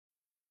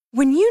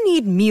When you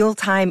need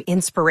mealtime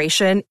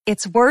inspiration,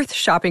 it's worth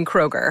shopping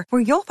Kroger,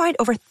 where you'll find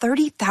over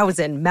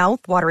 30,000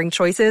 mouth-watering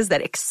choices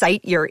that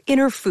excite your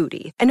inner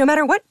foodie. And no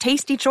matter what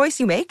tasty choice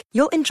you make,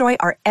 you'll enjoy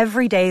our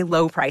everyday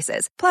low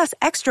prices, plus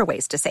extra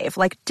ways to save,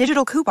 like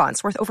digital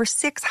coupons worth over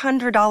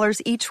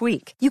 $600 each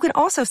week. You can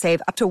also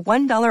save up to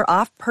 $1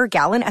 off per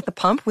gallon at the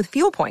pump with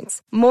fuel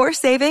points. More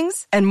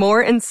savings and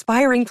more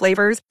inspiring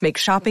flavors make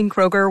shopping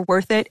Kroger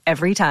worth it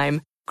every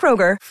time.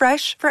 Kroger,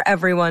 fresh for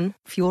everyone.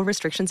 Fuel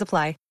restrictions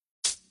apply.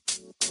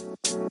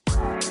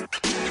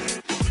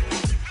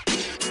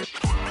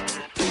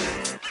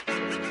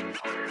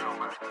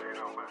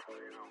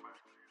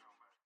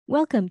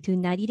 Welcome to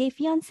 90 Day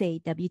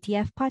Fiancé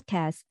WTF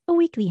Podcast, a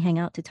weekly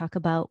hangout to talk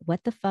about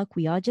what the fuck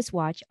we all just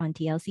watched on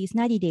TLC's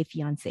 90 Day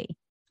Fiancé.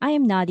 I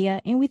am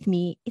Nadia, and with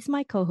me is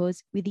my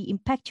co-host with the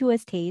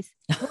impetuous taste,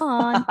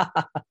 Ron.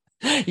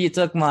 You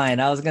took mine.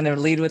 I was going to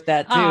lead with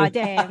that too. Aw,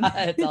 damn.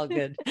 It's all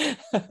good.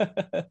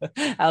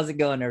 How's it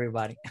going,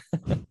 everybody?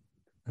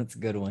 That's a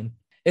good one.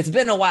 It's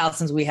been a while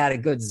since we had a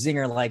good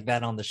zinger like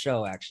that on the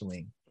show,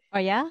 actually. Oh,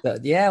 yeah? So,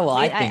 yeah, well,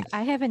 I think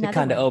I have another to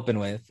kind of open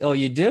with. Oh,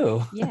 you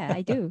do? Yeah,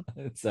 I do.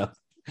 So,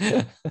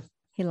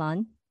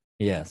 Hilon,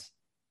 yes.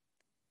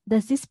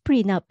 does this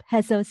prenup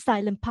has a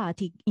silent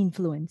party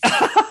influence?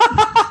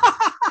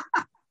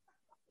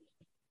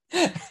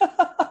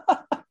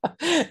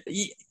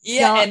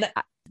 Yeah, and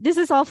this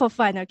is all for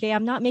fun, okay?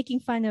 I'm not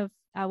making fun of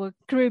our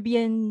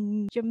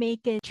Caribbean,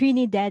 Jamaican,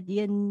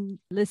 Trinidadian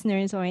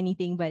listeners or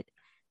anything, but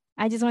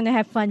I just want to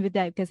have fun with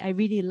that because I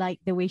really like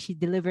the way she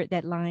delivered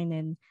that line,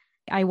 and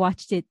I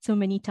watched it so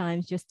many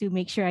times just to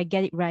make sure I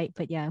get it right.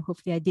 But yeah,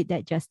 hopefully I did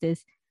that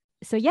justice.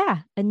 So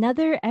yeah,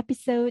 another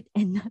episode,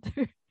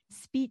 another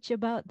speech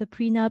about the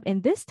prenup,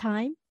 and this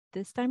time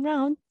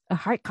round, a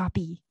hard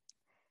copy.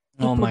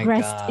 It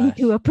progressed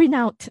into a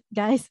printout,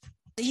 guys.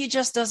 He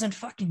just doesn't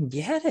fucking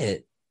get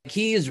it.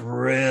 He is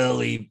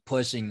really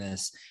pushing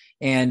this.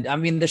 And I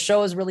mean, the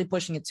show is really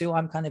pushing it too.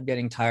 I'm kind of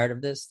getting tired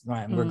of this.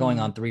 We're going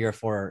on 3 or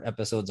 4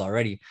 episodes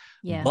already.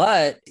 Yeah.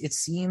 But it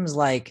seems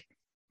like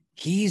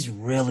he's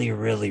really,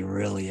 really,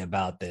 really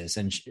about this.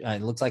 And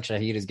it looks like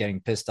Shahid is getting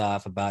pissed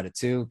off about it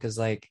too. Because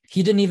like,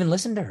 he didn't even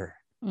listen to her.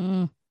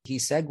 He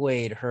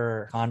segued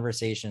her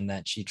conversation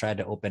that she tried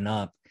to open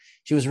up.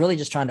 She was really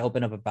just trying to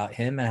open up about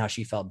him and how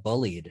she felt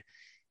bullied.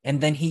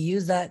 And then he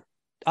used that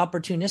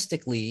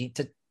opportunistically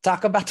to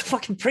talk about the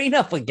fucking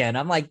prenup again.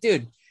 I'm like,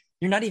 dude,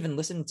 you're not even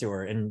listening to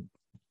her. And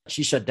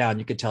she shut down.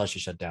 You could tell she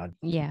shut down.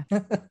 Yeah.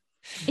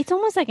 It's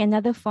almost like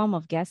another form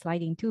of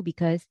gaslighting too,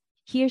 because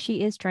here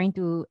she is trying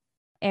to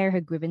air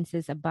her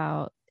grievances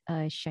about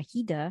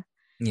Shahida.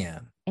 Yeah.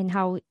 And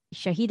how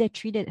Shahida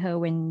treated her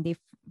when they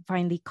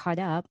finally caught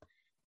up.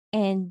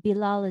 And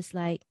Bilal is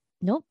like,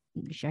 nope,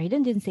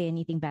 Shahida didn't say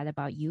anything bad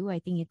about you. I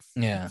think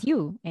it's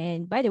you.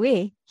 And by the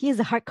way, here's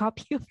a hard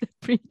copy of the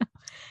printout.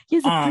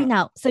 Here's a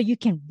printout so you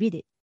can read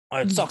it.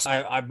 It sucks.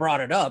 I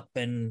brought it up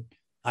and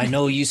I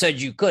know you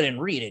said you couldn't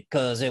read it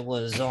because it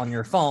was on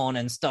your phone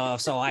and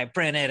stuff. So I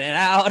printed it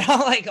out. I'm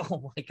like,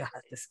 oh my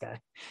God, this guy.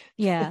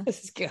 Yeah.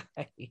 This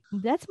guy.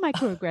 That's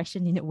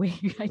microaggression in a way.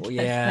 I guess.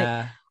 Yeah.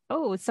 Like,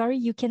 oh, sorry,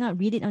 you cannot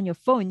read it on your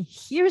phone.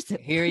 Here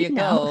you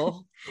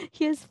go.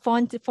 Here's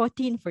font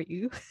 14 for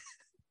you.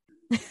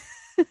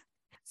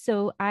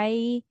 So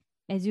I,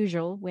 as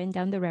usual, went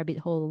down the rabbit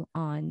hole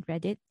on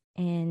Reddit.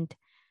 And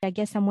I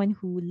guess someone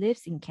who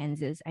lives in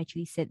Kansas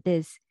actually said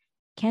this.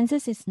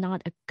 Kansas is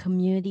not a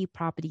community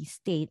property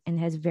state and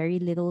has very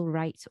little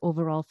rights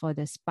overall for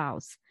the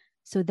spouse.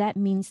 So that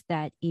means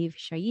that if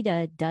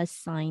Shahida does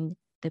sign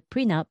the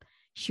prenup,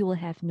 she will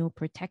have no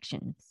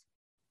protections.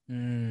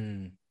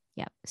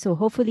 Yeah. So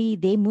hopefully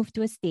they move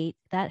to a state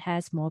that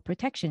has more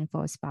protection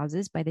for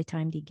spouses by the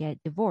time they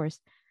get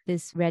divorced.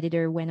 This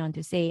Redditor went on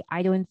to say,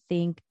 I don't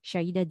think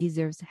Shahida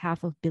deserves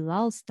half of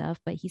Bilal's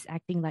stuff, but he's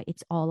acting like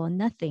it's all or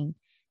nothing.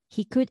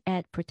 He could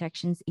add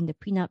protections in the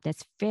prenup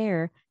that's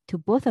fair to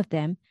both of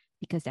them,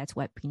 because that's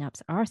what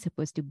prenups are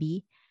supposed to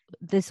be.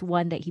 This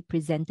one that he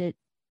presented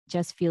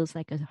just feels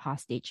like a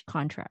hostage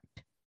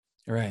contract.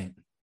 Right.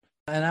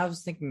 And I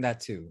was thinking that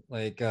too.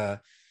 Like,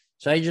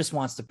 Shahida just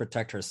wants to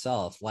protect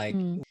herself. Like,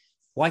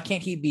 why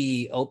can't he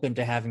be open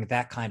to having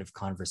that kind of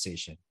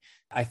conversation?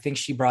 I think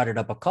she brought it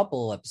up a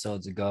couple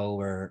episodes ago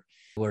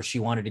where she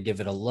wanted to give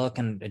it a look.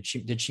 And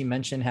did she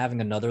mention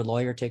having another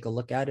lawyer take a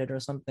look at it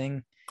or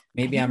something?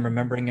 Maybe I'm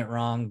remembering it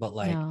wrong, but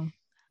like,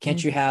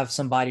 can't you have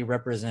somebody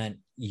represent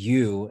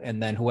you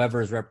and then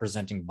whoever is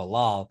representing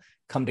Bilal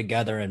come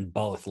together and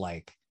both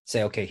like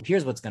say, okay,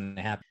 here's what's going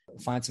to happen.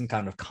 Find some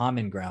kind of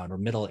common ground or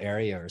middle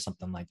area or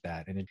something like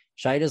that. And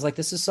Shahida's like,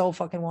 this is so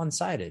fucking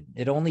one-sided.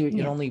 It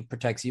only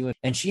protects you.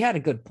 And she had a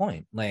good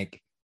point.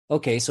 Like,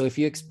 okay, so if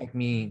you expect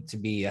me to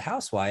be a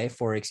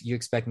housewife or you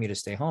expect me to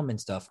stay home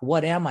and stuff,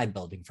 what am I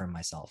building for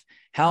myself?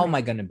 How am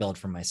I going to build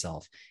for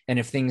myself? And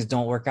if things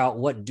don't work out,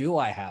 what do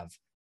I have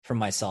for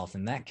myself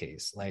in that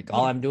case? Like,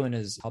 all I'm doing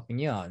is helping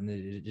you out.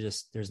 And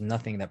there's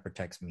nothing that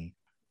protects me.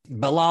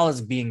 Bilal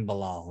is being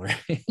Bilal,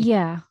 right?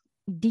 Yeah.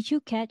 Did you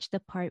catch the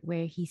part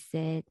where he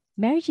said,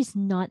 marriage is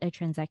not a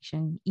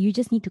transaction? You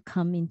just need to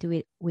come into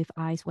it with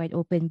eyes wide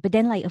open. But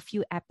then, like a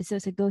few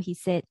episodes ago, he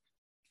said,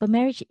 but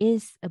marriage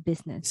is a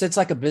business. So it's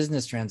like a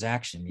business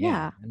transaction.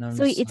 Yeah. And I'm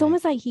So just it's like,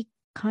 almost like he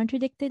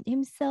contradicted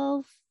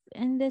himself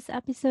in this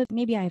episode.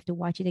 Maybe I have to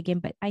watch it again,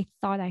 but I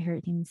thought I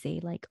heard him say,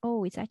 like,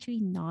 oh, it's actually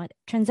not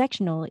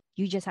transactional.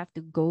 You just have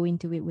to go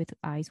into it with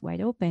eyes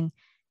wide open.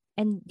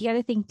 And the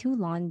other thing too,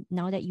 Lon,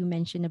 now that you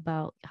mentioned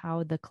about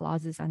how the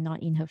clauses are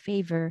not in her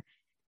favor,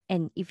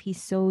 and if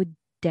he's so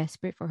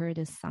desperate for her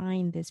to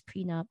sign this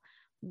prenup,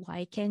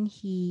 why can't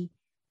he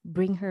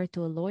bring her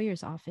to a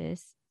lawyer's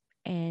office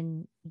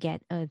and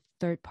get a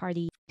third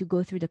party to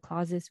go through the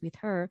clauses with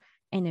her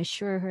and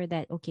assure her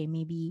that, okay,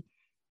 maybe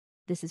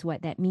this is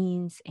what that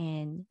means.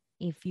 And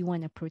if you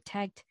want to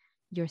protect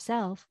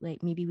yourself,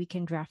 like maybe we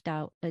can draft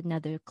out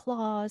another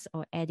clause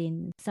or add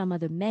in some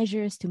other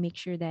measures to make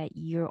sure that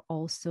you're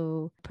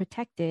also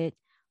protected,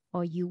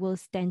 or you will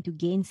stand to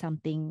gain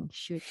something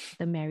should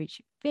the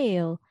marriage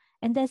fail.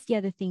 And that's the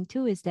other thing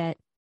too, is that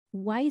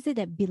why is it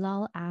that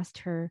Bilal asked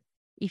her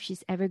if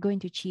she's ever going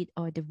to cheat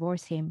or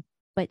divorce him,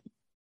 but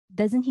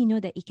doesn't he know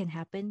that it can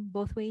happen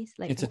both ways?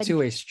 Like, it's a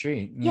two-way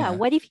street. Yeah,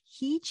 what if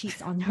he cheats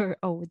on her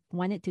or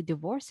wanted to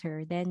divorce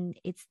her? Then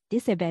it's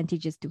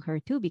disadvantageous to her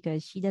too,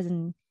 because she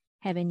doesn't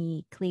have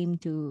any claim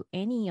to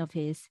any of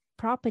his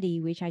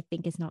property, which I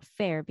think is not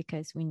fair,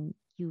 because when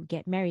you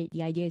get married,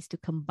 the idea is to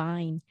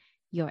combine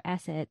your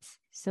assets.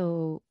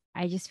 So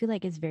I just feel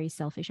like it's very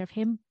selfish of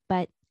him.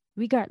 But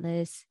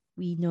regardless,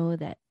 we know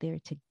that they're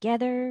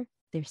together.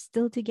 They're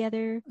still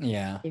together.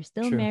 Yeah. They're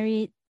still true.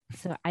 married.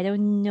 So I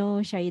don't know,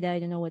 Shaida, I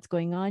don't know what's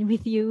going on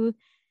with you.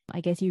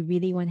 I guess you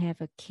really want to have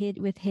a kid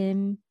with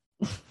him.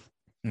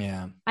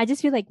 Yeah. I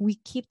just feel like we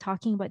keep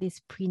talking about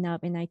this prenup.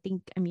 And I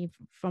think, I mean,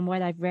 from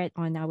what I've read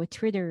on our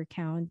Twitter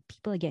account,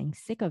 people are getting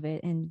sick of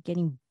it and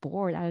getting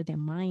bored out of their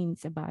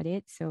minds about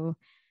it. So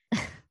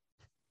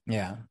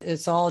yeah,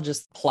 it's all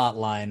just plot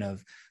line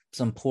of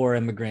some poor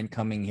immigrant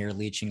coming here,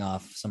 leeching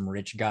off some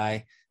rich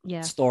guy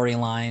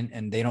storyline,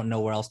 and they don't know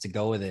where else to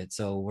go with it.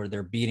 So where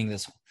they're beating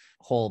this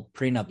whole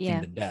prenup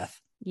thing to death.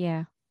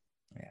 Yeah.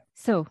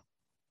 So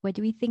what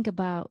do we think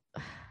about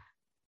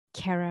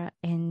Kara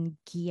and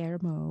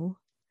Guillermo?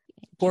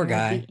 Poor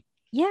guy.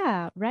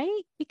 Yeah,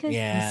 right? Because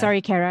I'm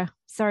sorry, Kara.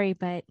 Sorry,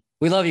 but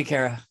we love you,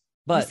 Kara.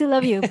 But we still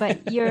love you,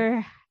 but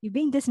you're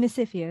being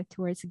dismissive here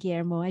towards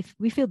Guillermo.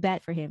 We feel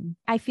bad for him.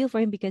 I feel for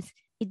him because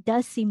it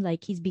does seem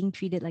like he's being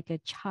treated like a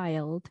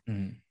child.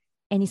 Mm-hmm.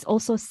 And it's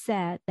also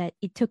sad that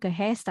it took a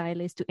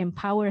hairstylist to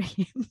empower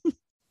him.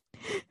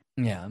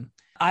 Yeah.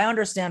 I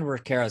understand where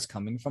Kara's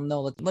coming from,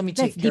 though. Let me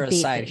take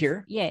Kara's side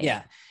here.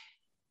 Yeah.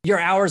 You're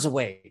hours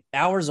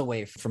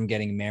away from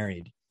getting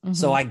married. Mm-hmm.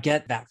 So I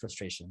get that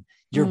frustration.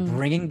 You're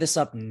bringing this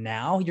up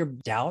now. Your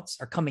doubts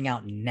are coming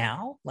out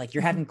now. Like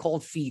you're having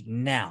cold feet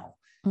now.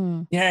 You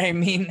know what I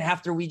mean?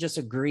 After we just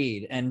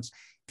agreed. And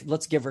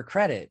let's give her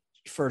credit.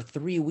 For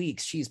 3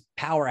 weeks, she's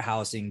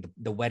powerhousing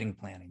the wedding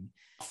planning.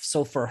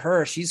 So for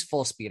her, she's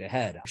full speed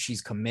ahead.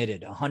 She's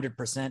committed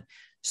 100%.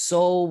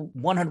 So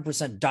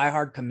 100%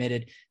 diehard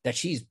committed that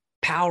she's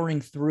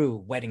powering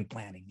through wedding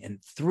planning in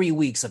 3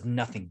 weeks of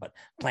nothing but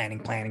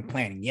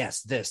planning.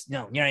 Yes, this,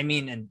 no, you know what I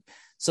mean? And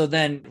so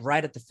then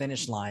right at the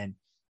finish line,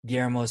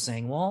 Guillermo's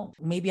saying, well,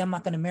 maybe I'm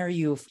not going to marry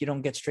you if you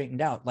don't get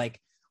straightened out. Like,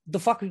 the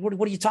fuck,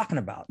 what are you talking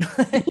about?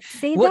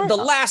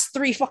 The last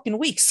 3 fucking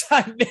weeks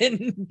I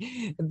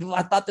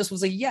thought this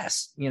was a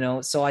yes, you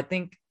know? So I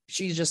think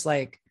she's just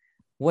like,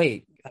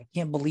 wait, I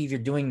can't believe you're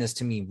doing this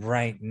to me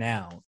right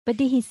now. But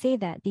did he say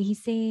that? Did he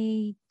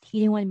say he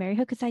didn't want to marry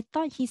her? Because I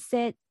thought he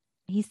said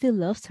he still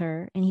loves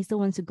her and he still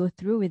wants to go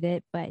through with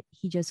it, but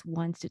he just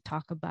wants to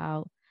talk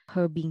about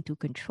her being too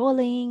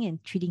controlling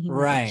and treating him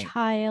like a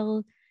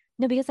child.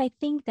 No, because I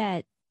think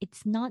that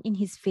it's not in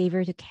his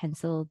favor to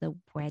cancel the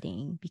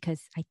wedding,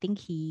 because I think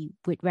he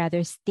would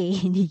rather stay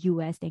in the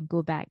US than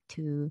go back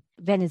to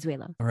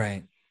Venezuela.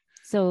 Right.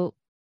 So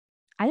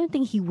I don't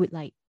think he would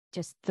like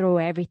just throw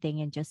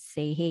everything and just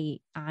say, hey,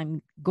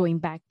 I'm going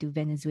back to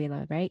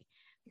Venezuela, right?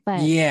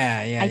 But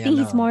I think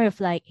he's more of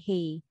like,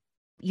 hey,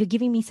 you're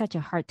giving me such a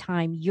hard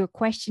time. You're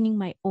questioning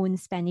my own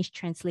Spanish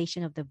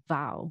translation of the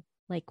vow.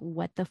 Like,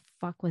 what the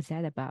fuck was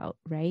that about,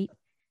 right?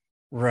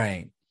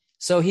 Right.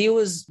 So he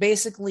was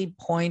basically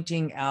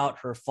pointing out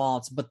her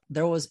faults, but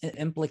there was an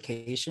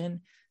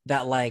implication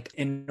that, like,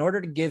 in order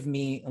to give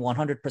me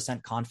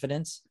 100%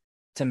 confidence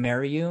to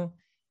marry you,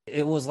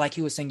 it was like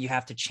he was saying you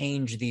have to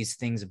change these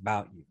things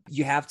about you.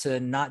 You have to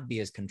not be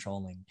as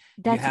controlling.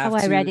 That's how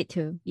I read it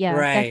too. Yeah.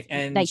 Right.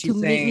 And like to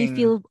make me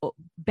feel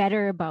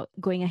better about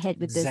going ahead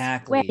with this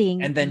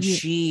wedding. And then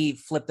she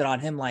flipped it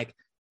on him like,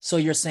 so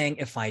you're saying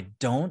if I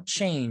don't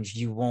change,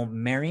 you won't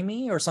marry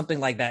me or something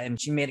like that. And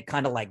she made it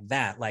kind of like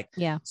that. Like,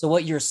 yeah. So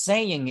what you're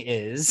saying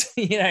is,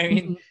 you know what I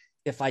mean? Mm-hmm.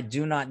 If I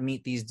do not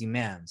meet these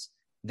demands,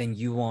 then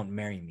you won't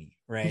marry me.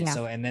 Right. Yeah.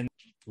 So, and then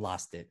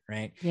lost it.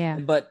 Right. Yeah.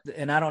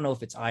 And I don't know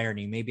if it's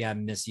irony. Maybe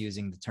I'm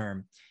misusing the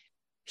term.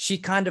 She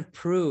kind of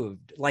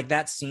proved, like,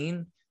 that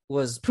scene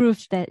was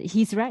proof that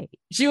he's right.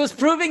 She was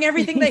proving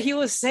everything that he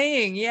was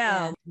saying.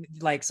 Yeah.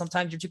 Like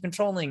sometimes you're too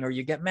controlling or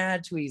you get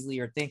mad too easily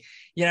or think,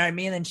 you know what I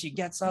mean? And she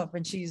gets up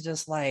and she's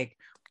just like,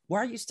 why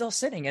are you still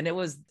sitting? And it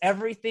was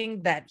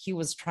everything that he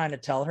was trying to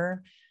tell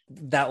her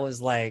that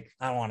was like,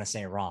 I don't want to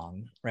say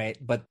wrong, right?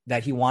 But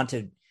that he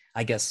wanted,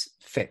 I guess,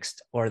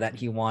 fixed or that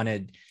he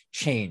wanted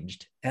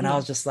changed. And I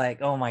was just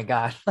like, oh my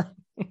God.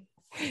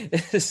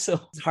 It's so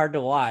hard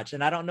to watch.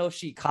 And I don't know if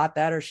she caught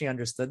that or she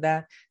understood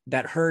that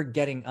her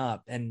getting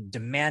up and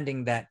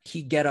demanding that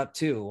he get up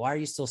too. Why are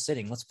you still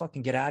sitting? Let's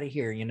fucking get out of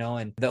here, you know?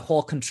 And the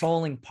whole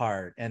controlling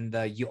part and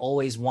the you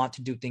always want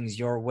to do things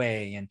your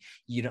way and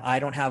you know, I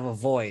don't have a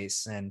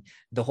voice and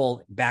the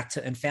whole back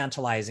to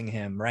infantilizing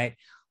him, right?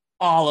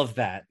 All of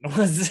that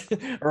was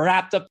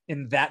wrapped up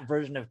in that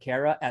version of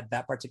Kara at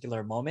that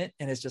particular moment.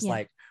 And it's just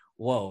like,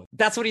 whoa,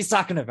 that's what he's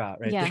talking about,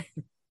 right? Yeah.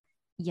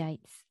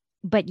 Yikes.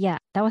 But yeah,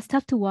 that was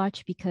tough to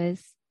watch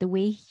because the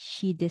way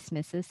she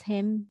dismisses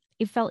him,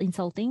 it felt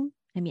insulting.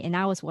 I mean, and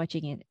I was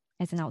watching it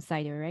as an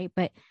outsider, right?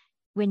 But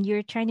when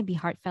you're trying to be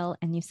heartfelt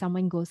and if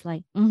someone goes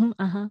like,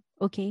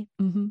 okay,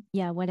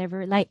 yeah,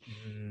 whatever, like,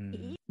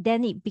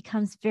 then it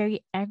becomes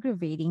very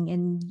aggravating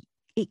and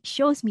it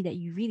shows me that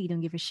you really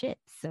don't give a shit.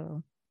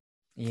 So,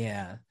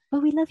 yeah.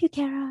 But we love you,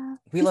 Kara.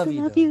 We love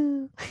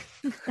you.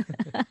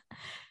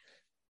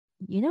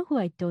 You know who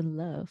I don't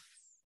love?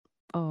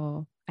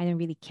 Oh, I don't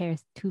really care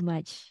too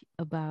much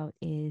about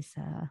is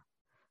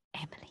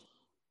Emily.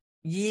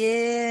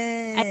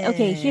 Yeah.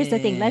 Okay, here's the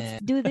thing.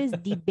 Let's do this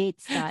debate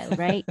style,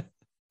 right?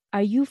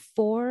 Are you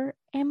for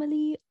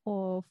Emily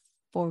or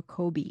for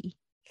Kobe?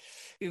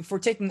 If we're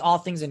taking all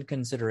things into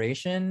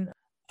consideration,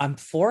 I'm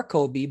for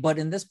Kobe, but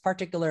in this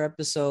particular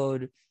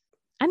episode,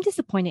 I'm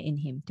disappointed in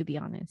him, to be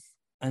honest.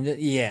 And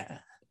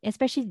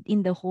especially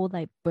in the whole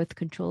like birth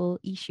control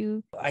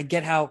issue. I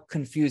get how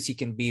confused he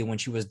can be when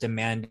she was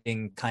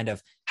demanding kind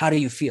of, how do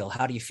you feel?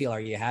 How do you feel? Are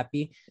you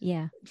happy?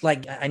 Yeah.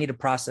 Like, I need to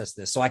process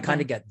this. So I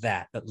kind of get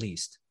that at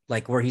least.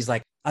 Like where he's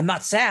like, I'm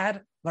not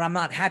sad, but I'm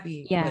not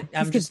happy. Yeah.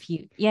 I'm just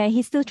confused. Yeah.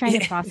 He's still trying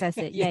to process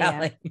it.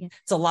 Yeah.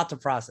 It's a lot to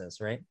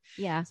process, right?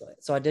 Yeah.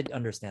 So I did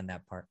understand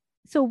that part.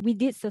 So we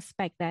did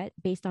suspect that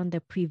based on the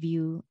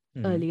preview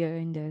earlier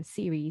in the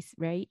series,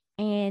 right?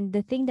 And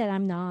the thing that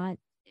I'm not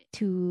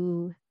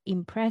too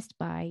impressed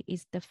by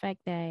is the fact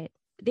that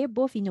they're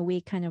both in a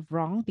way kind of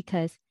wrong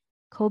because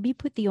Kobe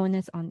put the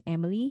onus on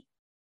Emily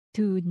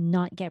to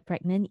not get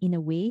pregnant in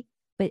a way,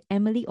 but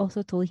Emily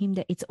also told him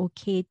that it's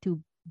okay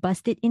to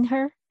bust it in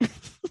her.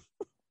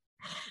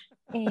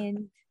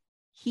 And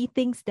he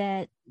thinks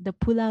that the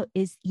pullout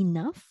is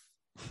enough.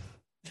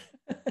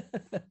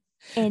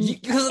 And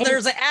because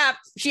there's an app,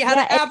 she had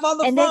an app on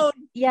the phone.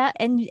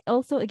 And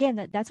also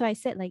again, that's why I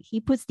said like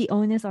he puts the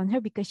onus on her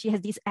because she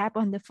has this app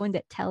on the phone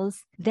that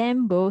tells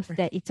them both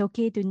that it's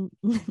okay to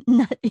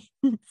not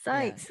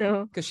inside.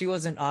 So because she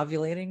wasn't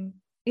ovulating,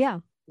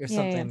 or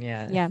something.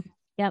 Yeah.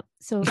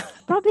 So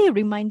probably a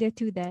reminder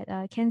too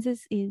that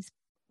Kansas is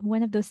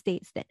one of those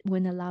states that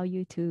wouldn't allow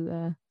you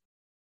to.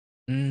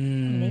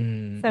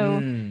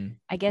 I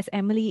guess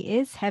Emily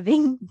is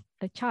having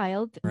a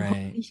child. Right.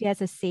 Hopefully she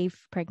has a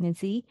safe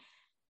pregnancy.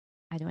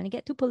 I don't want to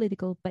get too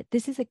political, but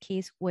this is a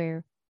case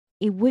where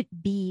it would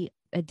be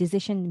a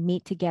decision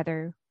made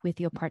together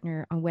with your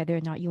partner on whether or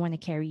not you want to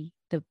carry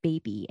the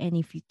baby. And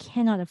if you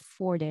cannot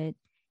afford it,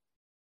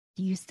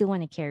 do you still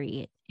want to carry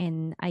it?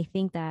 And I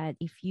think that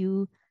if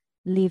you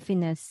live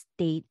in a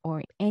state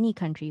or any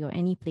country or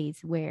any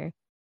place where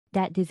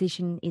that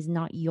decision is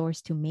not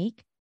yours to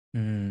make,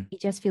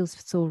 it just feels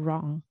so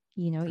wrong.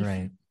 You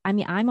know, I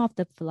mean, I'm of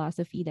the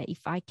philosophy that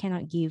if I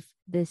cannot give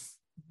this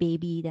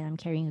baby that I'm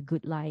carrying a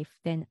good life,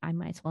 then I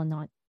might as well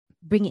not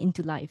bring it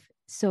into life.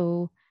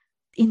 So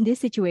in this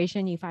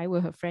situation, if I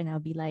were her friend, I'll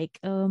be like,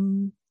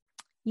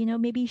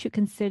 maybe you should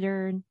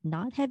consider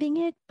not having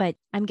it. But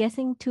I'm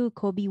guessing too,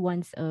 Kobe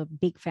wants a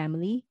big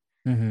family.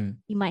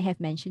 He might have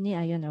mentioned it.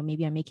 I don't know.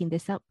 Maybe I'm making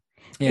this up.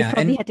 Yeah. He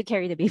probably had to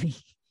carry the baby.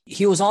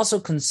 He was also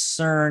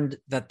concerned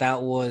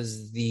that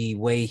was the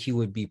way he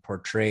would be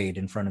portrayed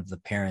in front of the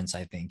parents.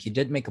 I think he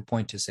did make a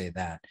point to say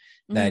that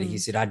he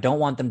said, I don't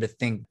want them to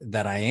think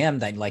that I am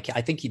that. Like,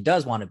 I think he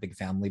does want a big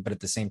family, but at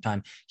the same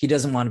time, he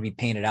doesn't want to be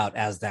painted out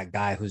as that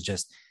guy who's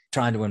just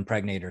trying to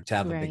impregnate or to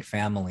have a big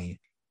family.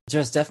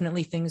 There's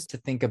definitely things to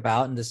think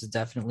about. And this is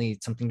definitely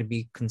something to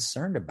be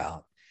concerned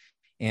about.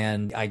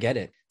 And I get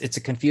it. It's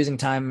a confusing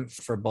time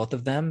for both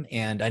of them.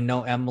 And I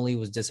know Emily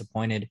was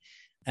disappointed.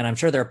 And I'm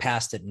sure they're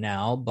past it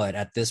now, but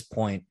at this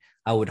point,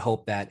 I would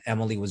hope that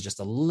Emily was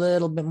just a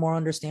little bit more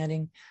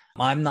understanding.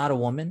 I'm not a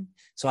woman,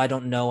 so I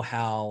don't know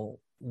how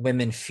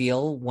women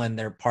feel when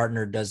their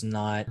partner does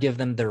not give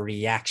them the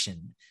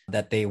reaction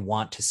that they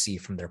want to see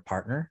from their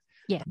partner.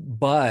 Yeah.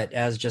 But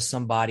as just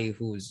somebody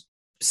who's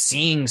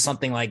seeing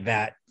something like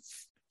that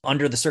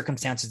under the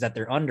circumstances that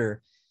they're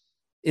under,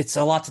 it's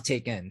a lot to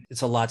take in.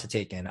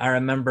 I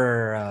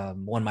remember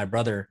when my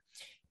brother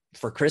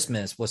for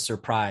Christmas was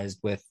surprised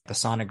with the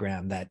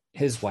sonogram that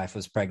his wife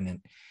was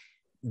pregnant.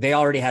 They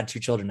already had 2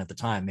 children at the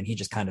time. And he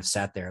just kind of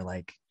sat there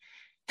like,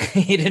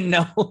 He didn't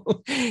know,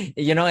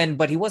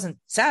 but he wasn't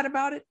sad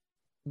about it.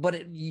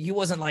 But he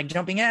wasn't like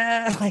jumping,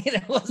 like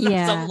it wasn't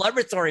some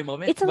celebratory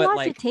moment. It's a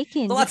lot to take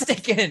in. It's a lot to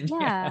take in.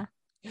 Yeah.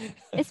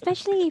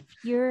 Especially if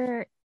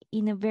you're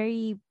in a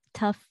very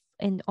tough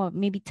or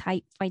maybe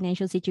tight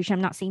financial situation.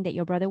 I'm not saying that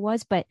your brother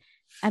was, but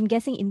I'm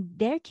guessing in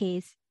their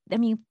case, I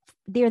mean,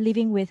 they're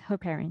living with her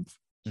parents.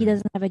 He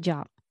doesn't have a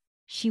job.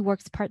 She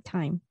works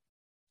part-time.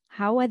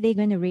 How are they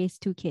going to raise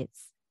 2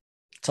 kids?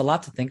 It's a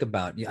lot to think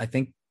about. I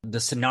think the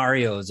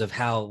scenarios of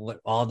how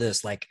all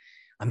this, like,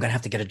 I'm going to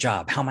have to get a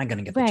job. How am I going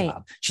to get the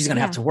job? She's going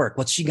to have to work.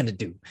 What's she going to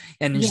do?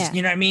 And just,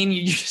 you know what I mean?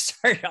 You just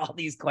start all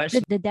these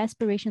questions. The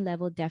desperation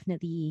level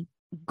definitely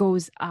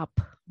goes up,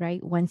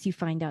 right? Once you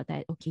find out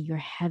that, okay, you're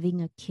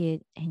having a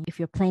kid, and if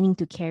you're planning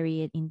to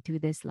carry it into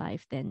this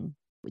life, then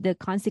the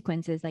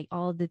consequences, like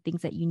all the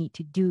things that you need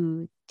to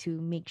do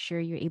to make sure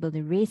you're able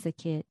to raise a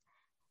kid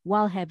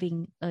while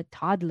having a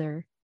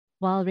toddler,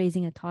 while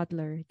raising a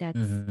toddler, that's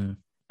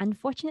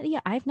unfortunately,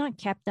 I've not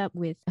kept up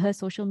with her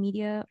social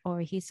media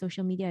or his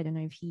social media. I don't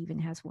know if he even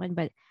has one,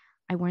 but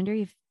I wonder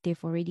if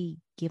they've already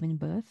given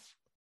birth.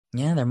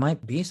 Yeah, there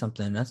might be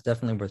something. That's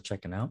definitely worth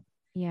checking out.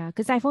 Yeah,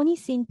 because I've only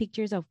seen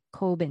pictures of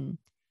Coben.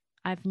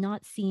 I've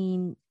not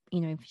seen,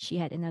 if she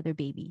had another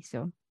baby.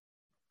 So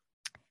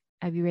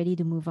are we ready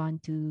to move on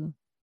to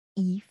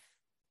Eve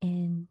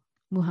and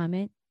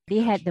Muhammad? They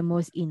had the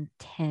most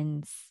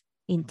intense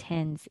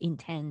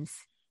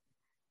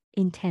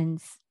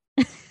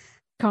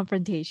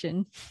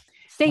confrontation.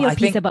 Say your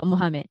piece about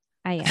Muhammad.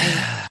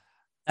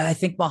 I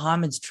think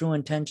Muhammad's true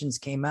intentions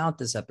came out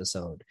this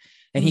episode,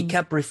 and he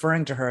kept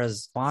referring to her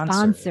as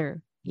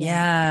sponsor.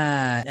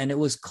 Yeah. And it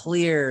was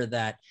clear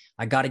that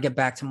I got to get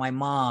back to my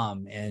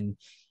mom. And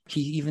he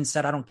even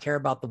said, I don't care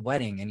about the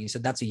wedding. And he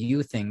said, that's a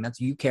you thing.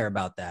 That's you care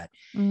about that.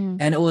 And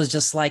it was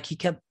just like, he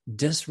kept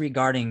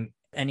disregarding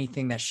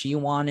anything that she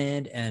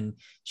wanted. And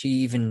she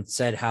even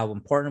said how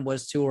important it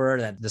was to her,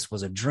 that this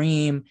was a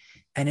dream.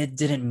 And it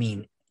didn't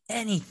mean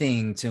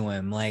anything to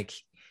him. Like,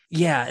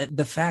 yeah,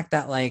 the fact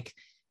that like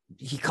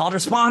he called her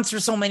sponsor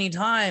so many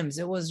times,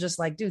 it was just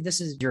like, dude,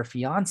 this is your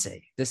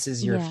fiance. This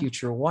is your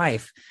future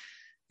wife.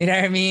 You know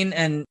what I mean?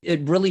 And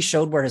it really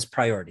showed where his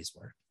priorities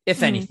were,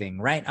 if anything,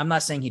 right? I'm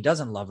not saying he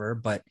doesn't love her,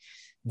 but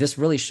this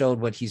really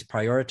showed what he's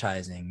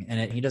prioritizing.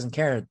 And he doesn't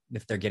care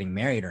if they're getting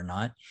married or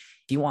not.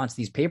 He wants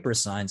these papers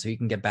signed so he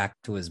can get back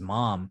to his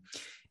mom.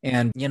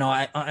 And,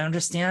 I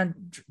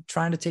understand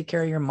trying to take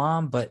care of your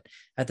mom, but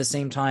at the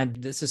same time,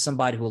 this is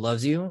somebody who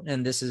loves you.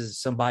 And this is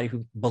somebody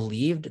who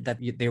believed that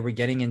they were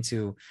getting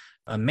into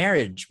a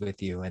marriage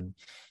with you. And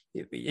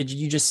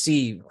you just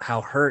see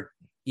how hurt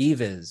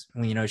Eve is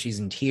when, she's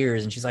in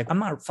tears and she's like, I'm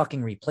not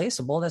fucking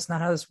replaceable. That's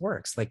not how this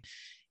works. Like,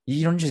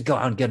 you don't just go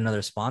out and get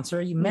another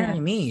sponsor. You marry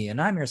me and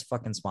I'm your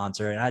fucking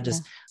sponsor. And I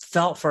just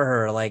felt for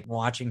her, like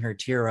watching her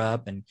tear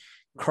up and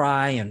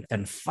cry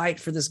and fight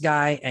for this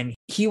guy. And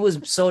he was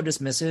so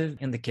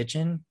dismissive in the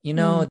kitchen,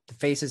 the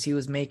faces he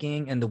was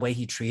making and the way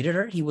he treated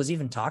her. He was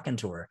even talking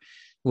to her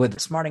with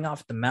smarting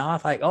off the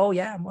mouth, like, oh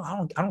yeah,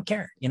 well, I don't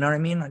care. You know what I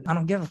mean? I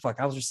don't give a fuck.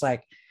 I was just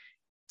like,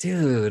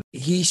 dude,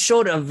 he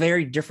showed a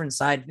very different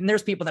side. And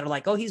there's people that are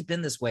like, oh, he's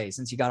been this way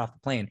since he got off the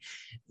plane.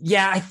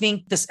 Yeah, I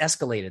think this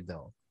escalated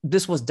though.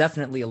 This was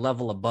definitely a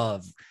level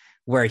above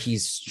where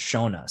he's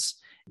shown us.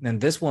 And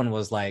this one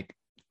was like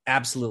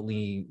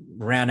absolutely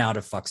ran out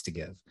of fucks to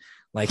give.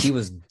 Like he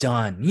was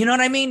done. You know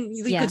what I mean?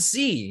 You could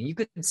see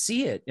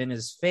it in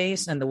his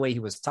face and the way he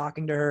was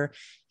talking to her.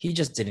 He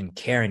just didn't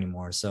care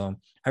anymore. So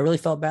I really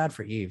felt bad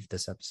for Eve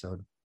this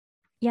episode.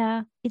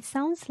 Yeah, it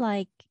sounds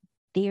like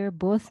they're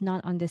both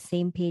not on the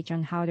same page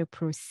on how to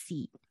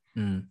proceed.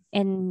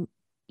 And,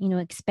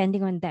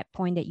 expanding on that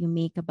point that you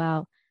make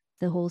about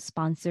the whole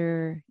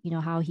sponsor,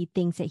 how he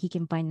thinks that he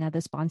can find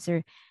another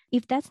sponsor.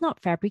 If that's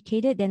not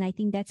fabricated, then I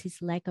think that's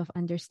his lack of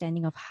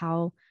understanding of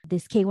how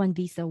this K1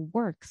 visa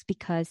works,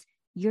 because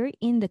you're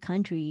in the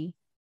country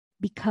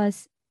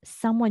because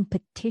someone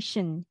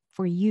petitioned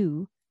for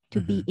you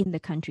to be in the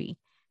country.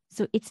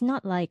 So it's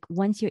not like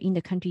once you're in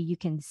the country, you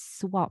can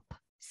swap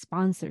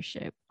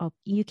sponsorship, or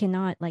you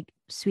cannot like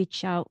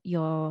switch out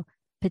your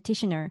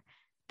petitioner.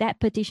 That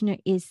petitioner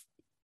is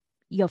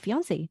your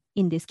fiance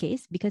in this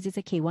case, because it's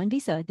a K1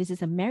 visa. This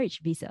is a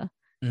marriage visa.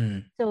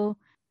 So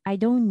I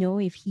don't know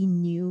if he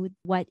knew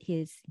what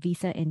his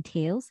visa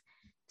entails.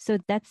 So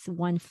that's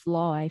one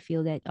flaw I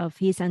feel that of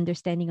his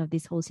understanding of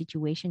this whole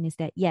situation, is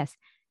that yes,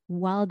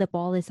 while the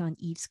ball is on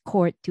Eve's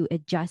court to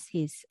adjust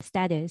his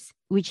status,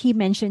 which he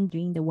mentioned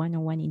during the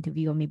one-on-one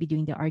interview or maybe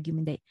during the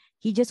argument, that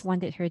he just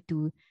wanted her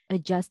to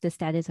adjust the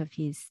status of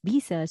his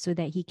visa so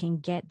that he can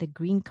get the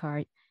green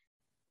card.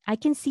 I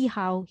can see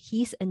how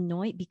he's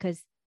annoyed,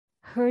 because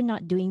her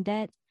not doing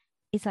that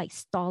is like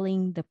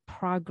stalling the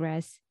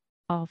progress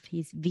of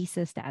his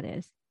visa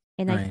status.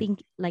 And I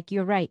think, like,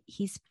 you're right,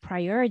 his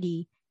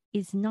priority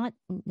is not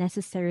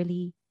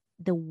necessarily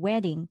the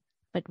wedding,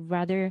 but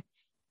rather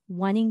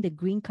wanting the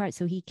green card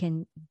so he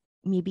can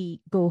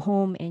maybe go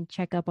home and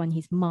check up on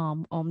his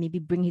mom, or maybe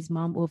bring his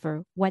mom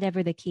over,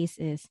 whatever the case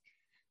is.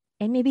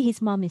 And maybe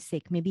his mom is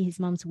sick. Maybe his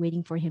mom's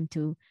waiting for him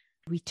to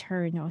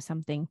return or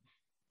something.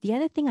 The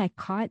other thing I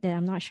caught that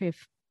I'm not sure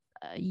if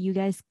you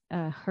guys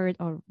heard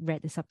or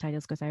read the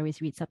subtitles, because I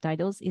always read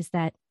subtitles, is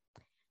that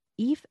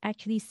Eve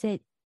actually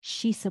said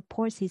she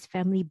supports his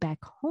family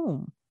back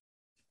home.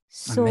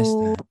 I missed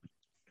So that.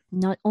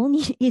 not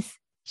only is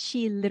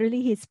she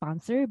literally his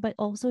sponsor, but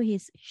also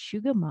his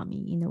sugar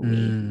mommy in a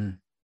way.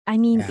 I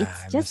mean, Yeah,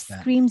 it's I just missed that.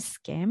 screams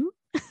scam.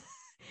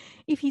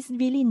 If he's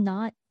really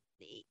not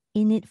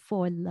in it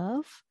for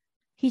love,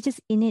 he's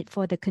just in it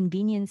for the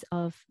convenience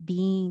of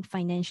being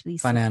financially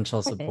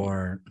Financial supported.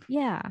 support.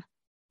 Yeah.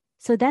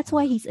 So that's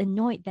why he's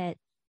annoyed that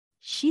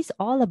she's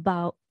all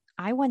about,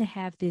 I want to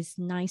have this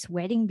nice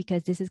wedding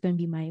because this is going to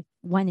be my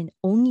one and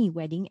only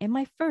wedding and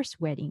my first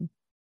wedding.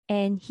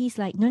 And he's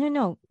like,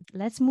 no,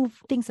 let's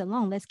move things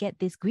along. Let's get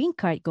this green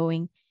card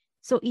going.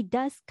 So it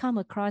does come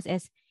across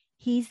as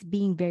he's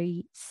being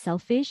very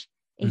selfish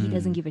and he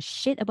doesn't give a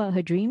shit about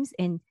her dreams.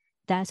 And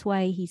that's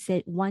why he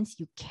said, once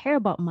you care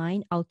about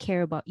mine, I'll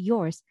care about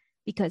yours,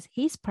 because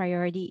his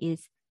priority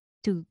is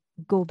to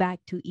go back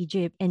to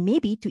Egypt and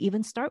maybe to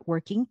even start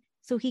working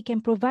so he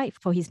can provide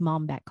for his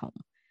mom back home.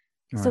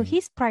 Right. So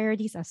his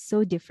priorities are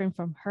so different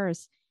from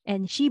hers.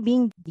 And she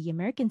being the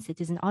American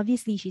citizen,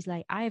 obviously she's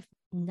like, I have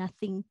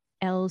nothing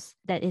else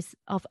that is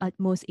of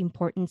utmost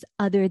importance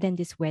other than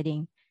this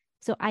wedding.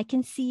 So I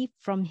can see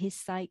from his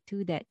side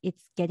too that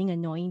it's getting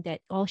annoying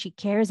that all she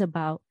cares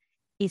about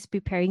is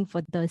preparing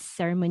for the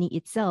ceremony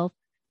itself,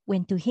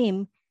 when to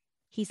him,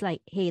 he's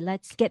like, hey,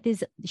 let's get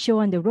this show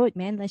on the road,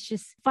 man. Let's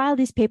just file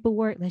this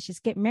paperwork. Let's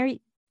just get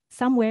married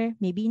somewhere,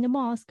 maybe in the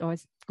mosque or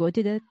go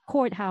to the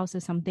courthouse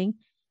or something,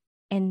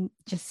 and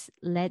just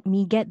let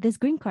me get this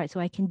green card so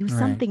I can do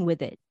something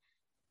with it.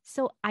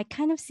 So I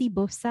kind of see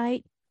both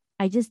sides.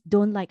 I just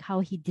don't like how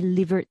he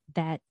delivered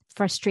that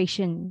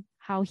frustration,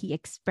 how he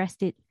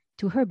expressed it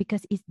to her,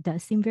 because it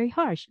does seem very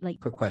harsh. Like,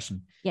 quick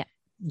question. Yeah.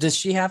 Does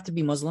she have to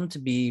be Muslim to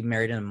be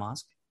married in a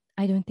mosque?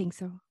 I don't think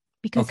so.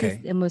 Because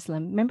he's a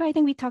Muslim. Remember, I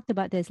think we talked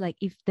about this. Like,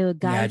 if the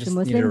guy is a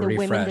Muslim, the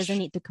women doesn't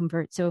need to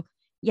convert. So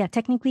yeah,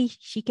 technically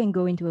she can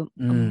go into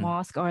a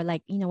mosque or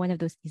like, one of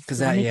those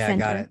Islamic I center.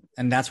 got it.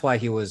 And that's why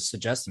he was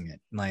suggesting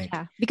it. Like,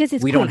 because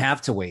it's we quick. don't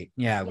have to wait.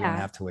 Yeah, we don't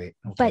have to wait.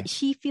 Okay. But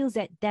she feels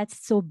that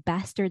that's so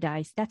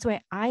bastardized. That's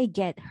why I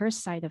get her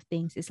side of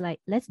things. It's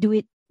like, let's do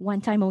it one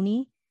time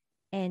only.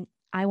 And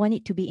I want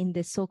it to be in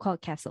this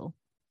so-called castle.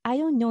 I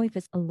don't know if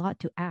it's a lot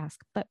to ask,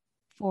 but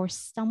for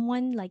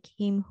someone like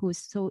him who's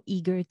so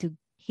eager to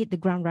hit the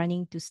ground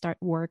running, to start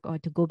work or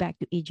to go back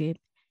to Egypt,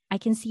 I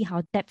can see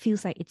how that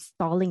feels like it's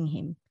stalling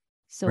him.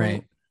 So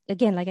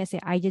again, like I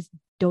said, I just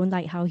don't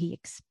like how he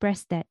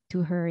expressed that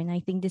to her. And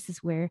I think this is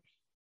where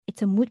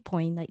it's a moot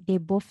point. Like, they're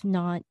both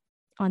not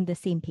on the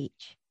same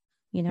page,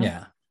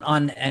 Yeah,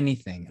 on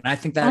anything. And I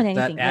think that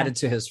that added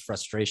to his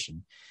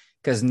frustration,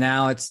 because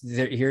now it's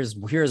there.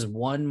 Here's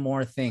one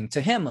more thing,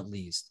 to him at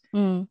least,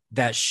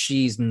 that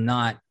she's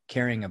not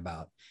caring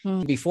about.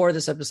 Before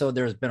this episode,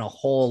 there's been a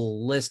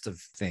whole list of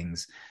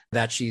things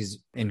that she's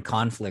in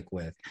conflict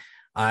with.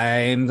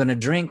 I'm going to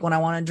drink when I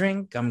want to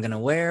drink. I'm going to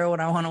wear what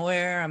I want to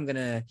wear. I'm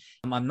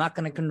not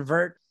going to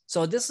convert.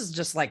 So this is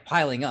just like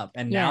piling up.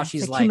 And now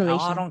she's like, oh,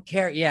 I don't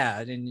care. Yeah.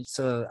 And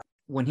so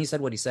when he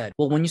said what he said,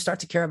 well, when you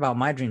start to care about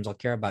my dreams, I'll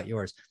care about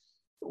yours.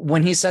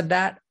 When he said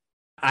that,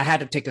 I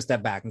had to take a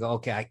step back and go,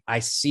 okay, I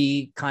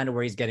see kind of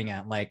where he's getting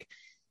at. Like,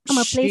 from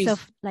a place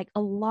of like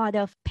a lot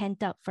of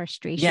pent up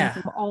frustration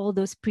from all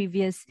those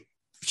previous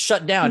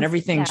shut down,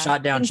 everything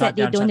shut down, that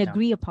they don't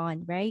agree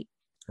upon, right?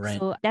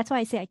 So that's why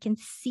I say I can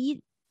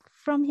see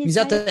from his. He's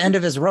at the end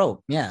of his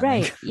rope, right?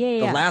 Like,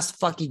 the last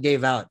fuck he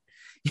gave out,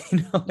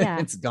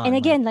 it's gone. And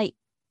again, like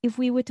if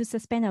we were to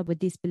suspend our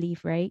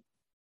disbelief, right?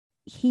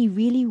 He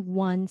really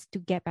wants to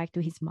get back to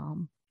his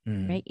mom.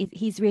 Right?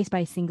 He's raised by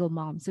a single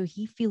mom. So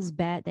he feels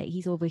bad that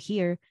he's over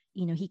here.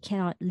 He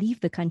cannot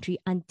leave the country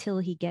until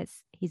he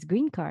gets his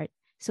green card.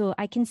 So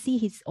I can see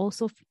he's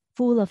also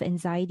full of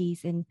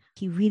anxieties, and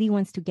he really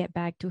wants to get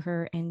back to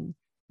her and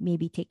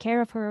maybe take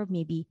care of her,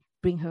 maybe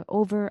bring her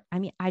over. I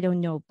mean, I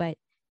don't know. But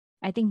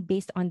I think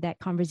based on that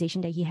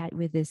conversation that he had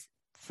with his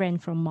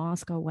friend from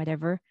mosque or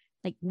whatever,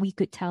 like we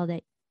could tell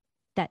that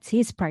that's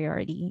his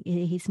priority.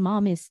 His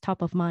mom is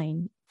top of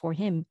mind for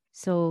him.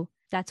 So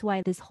that's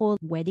why this whole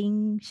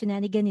wedding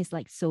shenanigan is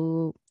like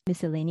so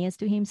miscellaneous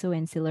to him, so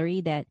ancillary,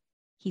 that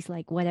he's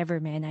like, whatever,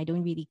 man, I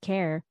don't really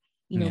care,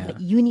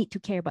 but you need to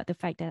care about the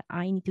fact that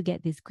I need to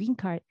get this green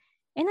card.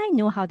 And I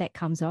know how that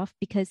comes off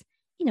because,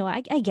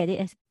 I get it.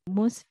 As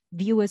most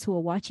viewers who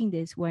are watching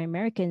this who are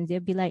Americans, they'll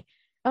be like,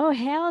 oh,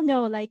 hell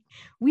no. Like,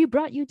 we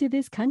brought you to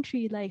this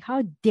country. Like,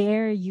 how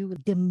dare you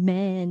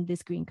demand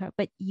this green card?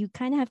 But you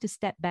kind of have to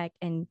step back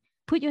and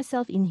put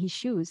yourself in his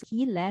shoes.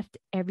 He left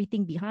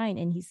everything behind,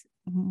 and his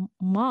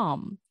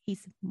mom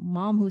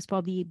who's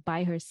probably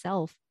by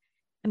herself.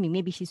 I mean,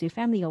 maybe she's with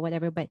family or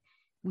whatever, but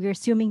we're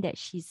assuming that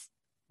she's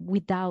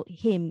without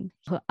him,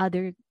 her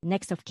other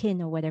next of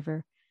kin or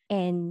whatever.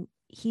 And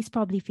he's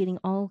probably feeling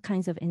all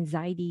kinds of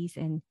anxieties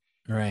and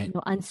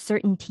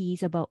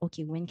uncertainties about,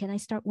 okay, when can I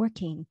start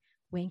working?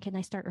 When can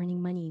I start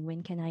earning money?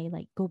 When can I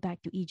like go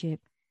back to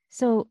Egypt?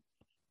 So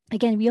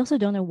Again, we also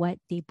don't know what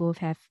they both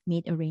have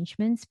made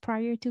arrangements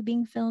prior to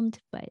being filmed,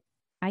 but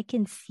I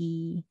can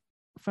see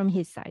from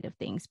his side of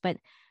things. But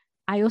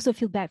I also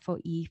feel bad for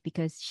Eve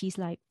because she's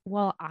like,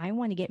 well, I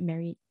want to get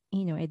married,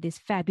 at this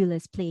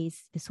fabulous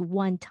place, this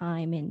one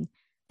time, and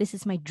this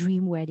is my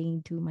dream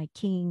wedding to my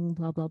king,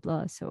 blah, blah,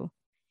 blah. So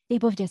they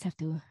both just have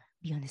to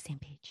be on the same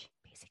page,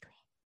 basically.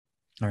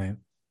 All right.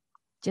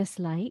 Just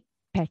like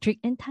Patrick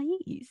and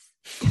Thais.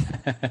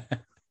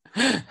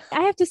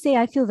 I have to say,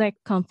 I feel very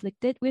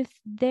conflicted with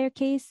their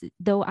case,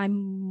 though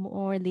I'm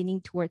more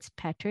leaning towards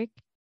Patrick.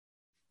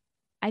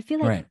 I feel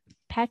like Right.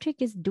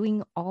 Patrick is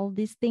doing all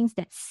these things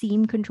that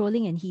seem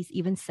controlling, and he's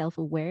even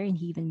self-aware, and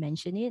he even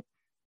mentioned it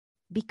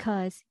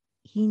because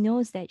he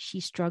knows that she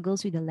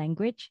struggles with the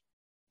language.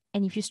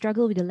 And if you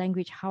struggle with the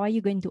language, how are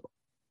you going to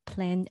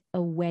plan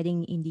a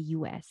wedding in the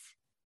US?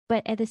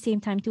 But at the same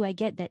time, too, I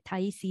get that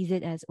Thais sees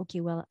it as, okay,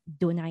 well,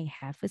 don't I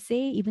have a say?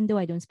 Even though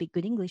I don't speak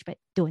good English, but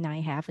don't I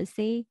have a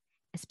say?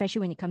 Especially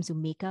when it comes to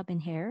makeup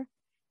and hair.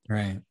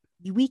 Right.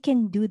 We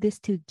can do this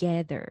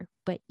together,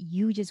 but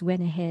you just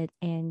went ahead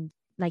and,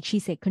 like she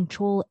said,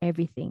 control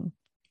everything.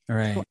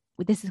 Right. So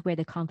this is where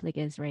the conflict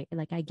is, right?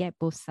 Like I get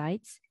both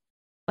sides,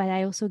 but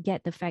I also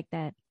get the fact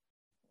that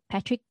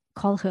Patrick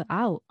called her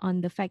out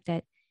on the fact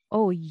that,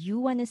 oh, you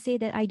want to say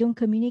that I don't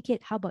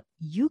communicate? How about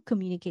you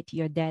communicate to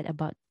your dad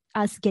about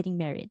us getting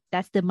married?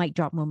 That's the mic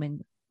drop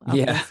moment of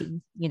the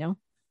scene,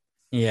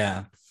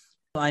 Yeah.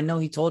 I know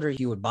he told her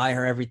he would buy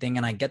her everything,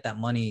 and I get that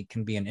money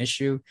can be an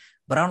issue,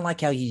 but I don't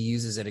like how he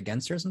uses it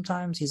against her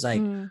sometimes. He's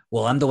like,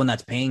 well, I'm the one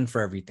that's paying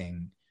for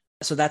everything.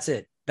 So that's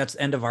it. That's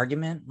end of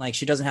argument. Like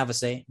she doesn't have a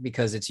say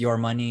because it's your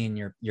money and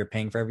you're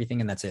paying for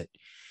everything, and that's it.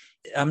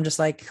 I'm just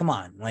like, come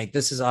on, like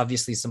this is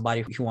obviously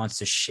somebody who wants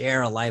to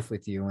share a life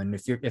with you. And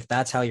if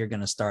that's how you're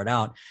going to start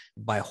out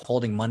by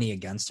holding money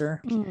against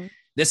her,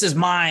 this is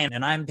mine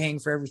and I'm paying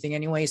for everything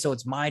anyway, so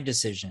it's my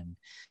decision.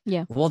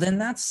 Yeah. Well, then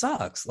that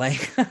sucks.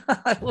 Like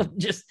that would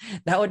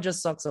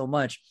just suck so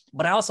much.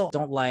 But I also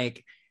don't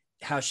like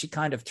how she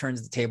kind of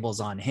turns the tables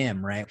on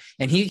him, right?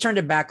 And he turned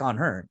it back on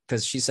her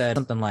because she said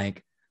something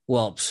like,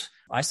 well,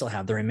 I still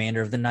have the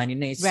remainder of the 90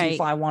 days Right.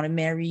 if I want to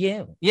marry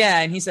you. Yeah.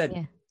 And he said,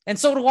 Yeah. and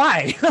so do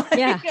I.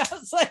 Yeah. I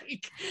was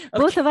like,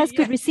 both of us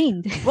could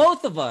rescind.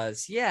 Both of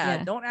us. Yeah.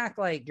 Yeah. Don't act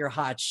like you're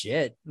hot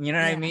shit. You know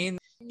what I Yeah. mean?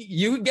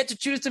 You get to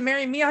choose to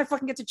marry me. I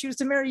fucking get to choose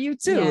to marry you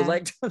too. Yeah.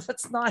 Like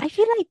that's not. I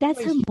feel like that's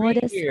her Free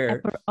modus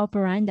here.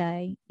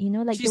 operandi.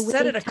 Like She the way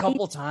said it a Thais-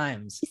 couple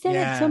times. She said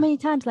it so many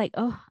times. Like,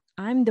 oh,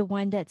 I'm the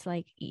one that's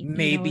like,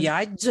 Maybe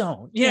I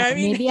don't. Yeah, I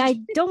mean, maybe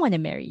I don't want to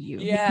marry you.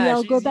 Yeah, maybe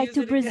I'll go she's back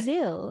to using it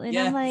Brazil. And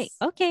I'm like,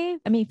 Yes. okay.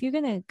 I mean, if you're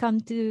gonna come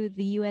to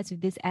the US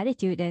with this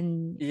attitude,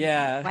 then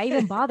yeah. why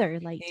even bother?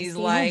 Like, just He's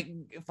stay like,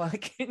 home.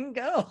 fucking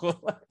go.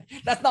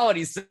 That's not what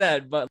he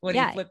said, but when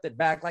Yeah. he flipped it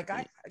back, like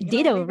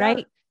Ditto,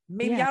 right?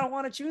 Maybe Yeah. I don't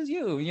want to choose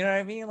you. You know what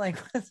I mean? Like,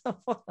 what the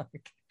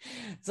fuck?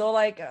 So,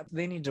 like,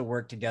 they need to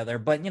work together.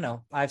 But,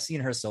 I've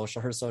seen her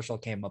social. Her social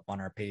came up on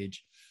our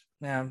page.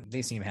 Yeah,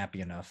 they seem happy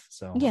enough.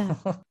 So, Yeah.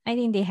 I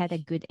think they had a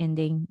good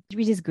ending,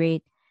 which is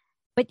great.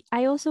 But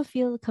I also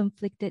feel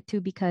conflicted too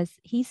because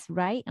he's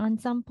right on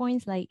some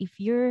points. Like, if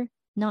you're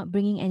not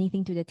bringing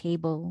anything to the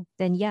table,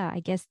 then yeah, I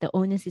guess the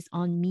onus is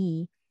on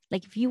me.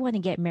 Like, if you want to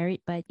get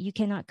married, but you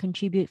cannot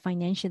contribute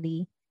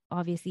financially,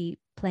 obviously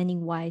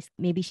planning wise,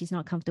 maybe she's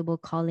not comfortable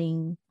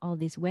calling all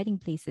these wedding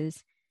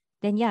places,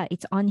 then yeah,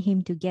 it's on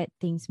him to get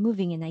things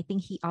moving. And I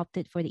think he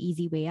opted for the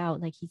easy way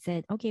out. Like he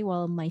said, okay,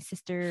 well, my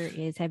sister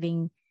is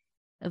having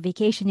a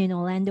vacation in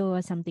Orlando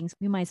or something, so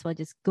we might as well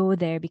just go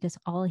there because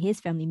all his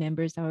family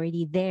members are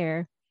already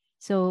there.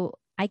 So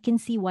I can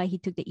see why he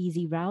took the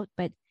easy route.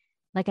 But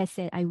like I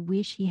said, I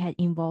wish he had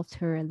involved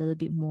her a little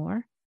bit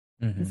more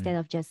instead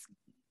of just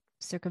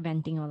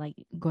circumventing or like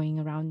going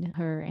around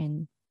her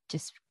and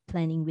just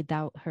planning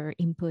without her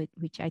input,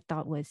 which I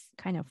thought was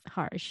kind of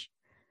harsh.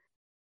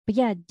 But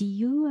yeah, did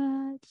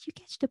you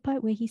catch the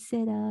part where he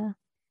said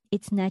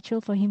it's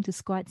natural for him to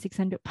squat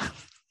 600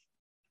 pounds?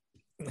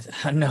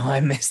 No, I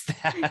missed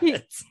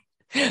that.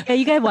 Yeah,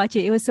 you gotta watch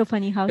it. It was so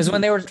funny how Because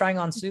when they were trying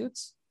on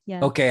suits.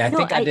 Yeah. Okay, I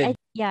think I did.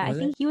 I Was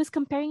think he was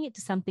comparing it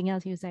to something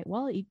else. He was like,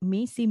 well, it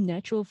may seem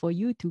natural for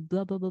you to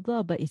blah, blah, blah,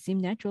 blah, but it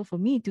seemed natural for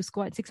me to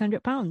squat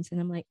 600 pounds.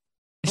 And I'm like,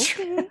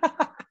 okay.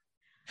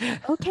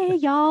 Okay,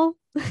 y'all.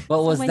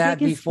 Well, was Someone that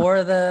take his-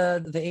 before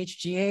the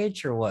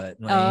HGH or what?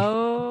 Like,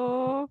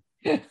 Oh,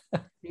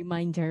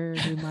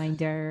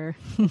 reminder.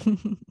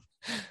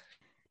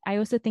 I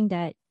also think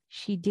that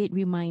she did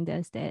remind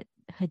us that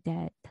her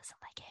dad doesn't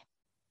like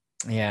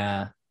him.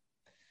 yeah.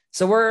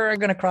 So we're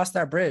gonna cross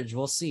that bridge.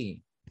 We'll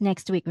see.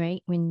 Next week,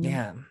 right? When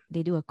Yeah.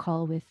 they do a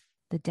call with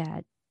the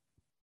dad.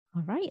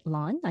 All right,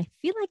 Lon. I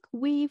feel like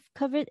we've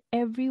covered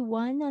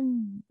everyone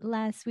on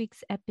last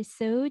week's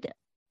episode.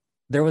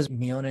 There was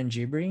Miona and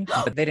Jibri,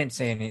 but they didn't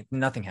say anything.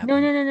 Nothing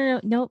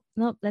happened. No.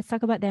 Let's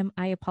talk about them.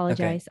 I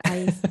apologize.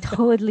 I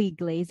totally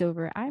glazed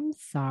over. I'm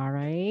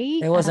sorry.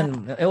 It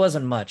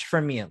wasn't much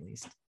for me, at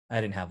least. I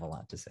didn't have a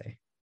lot to say.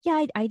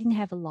 I didn't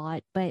have a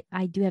lot, but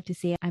I do have to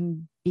say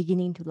I'm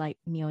beginning to like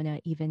Miona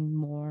even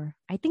more.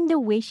 I think the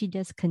way she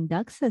just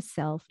conducts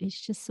herself is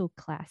just so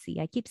classy.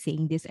 I keep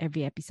saying this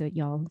every episode,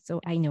 y'all.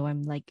 So I know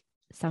I'm like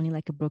sounding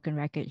like a broken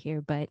record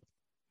here, but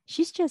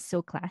she's just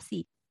so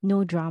classy.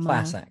 No drama.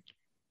 Class act.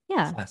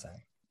 Yeah. Class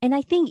act. And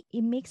I think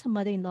it makes her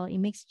mother-in-law, it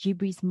makes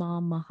Jibri's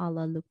mom,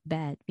 Mahala, look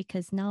bad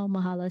because now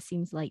Mahala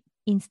seems like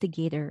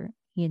instigator,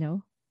 you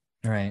know?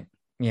 Right.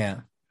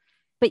 Yeah.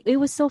 But it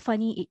was so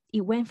funny.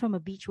 It went from a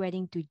beach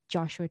wedding to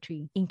Joshua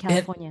Tree in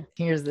California.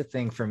 Here's the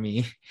thing for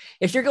me.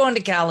 If you're going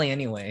to Cali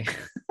anyway,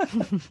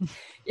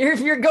 if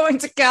you're going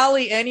to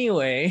Cali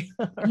anyway,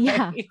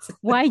 yeah. right?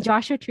 Why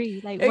Joshua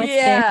Tree? Like, what's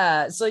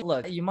yeah. So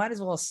look, you might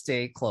as well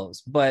stay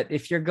close. But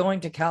if you're going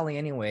to Cali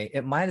anyway,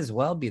 it might as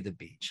well be the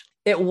beach.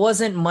 It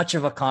wasn't much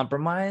of a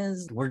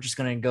compromise. We're just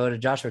going to go to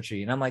Joshua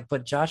Tree. And I'm like,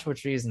 but Joshua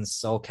Tree is in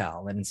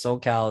SoCal. And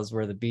SoCal is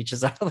where the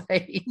beaches are.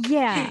 Like,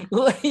 yeah.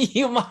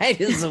 You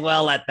might as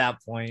well at that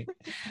point.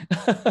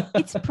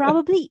 It's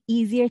probably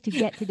easier to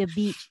get to the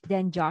beach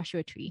than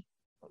Joshua Tree.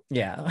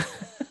 Yeah.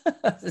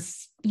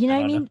 You know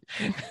what I mean?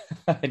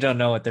 I don't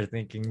know what they're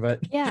thinking, but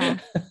yeah.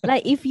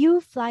 Like if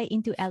you fly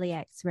into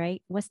LAX,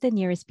 right? What's the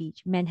nearest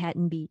beach?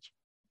 Manhattan Beach.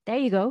 There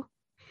you go.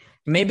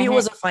 Maybe it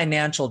was a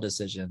financial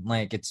decision.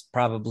 Like it's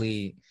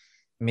probably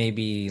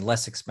maybe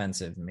less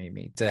expensive,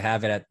 maybe to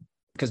have it at,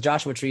 because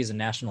Joshua Tree is a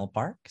national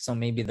park. So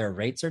maybe their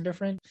rates are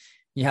different.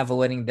 You have a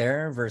wedding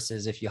there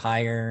versus if you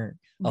hire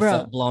a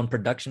full-blown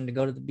production to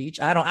go to the beach.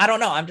 I don't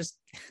know.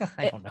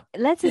 I don't know.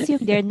 Let's assume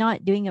they're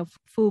not doing a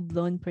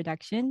full-blown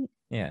production.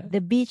 Yeah.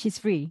 The beach is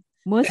free.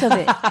 Most of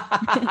it.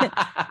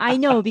 I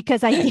know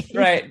because I did.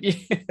 Right.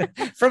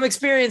 From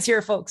experience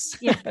here, folks.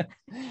 Yeah.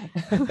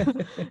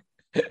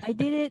 I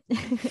did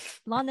it.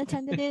 Lawn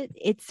attended it.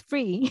 It's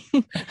free.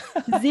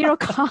 Zero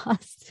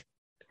cost.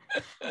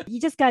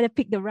 You just got to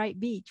pick the right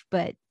beach.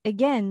 But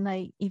again,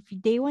 like if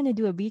they want to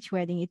do a beach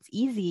wedding, it's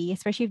easy,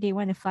 especially if they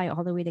want to fly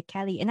all the way to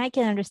Cali. And I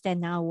can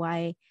understand now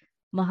why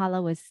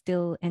Mahala was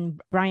still,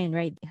 and Brian,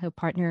 right, her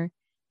partner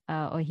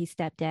or his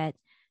stepdad,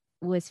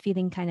 was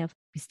feeling kind of,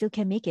 we still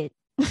can make it.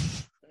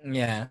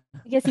 Yeah.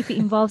 I guess if it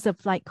involves a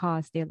flight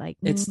cost, they're like,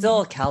 it's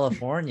still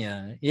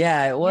California.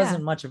 Yeah, it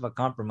wasn't much of a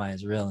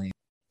compromise, really.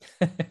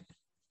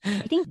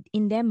 I think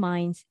in their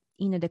minds,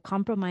 the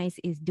compromise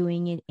is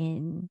doing it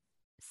in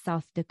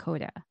South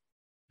Dakota.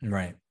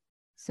 Right.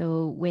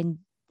 So when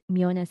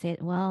Miona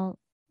said, well,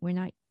 we're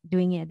not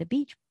doing it at the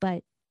beach,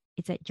 but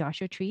it's at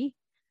Joshua Tree,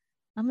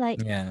 I'm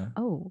like,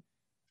 oh,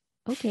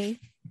 okay.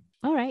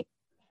 All right.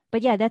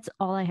 But yeah, that's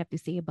all I have to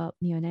say about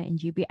Miona and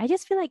Jibri. I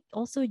just feel like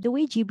also the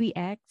way Jibri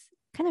acts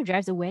kind of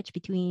drives a wedge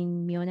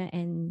between Miona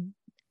and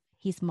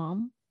his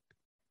mom.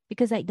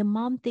 Because like the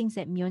mom thinks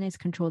that Miona is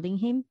controlling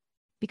him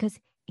because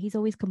he's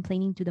always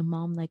complaining to the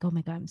mom, like, oh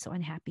my God, I'm so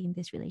unhappy in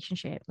this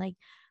relationship. Like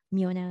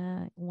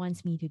Miona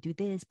wants me to do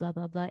this, blah,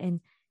 blah, blah. And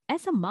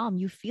as a mom,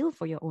 you feel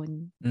for your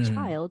own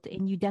child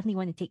and you definitely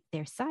want to take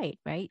their side,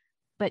 right?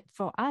 But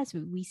for us,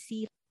 we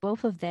see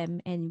both of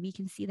them and we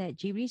can see that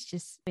Jibri is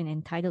just an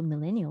entitled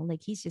millennial.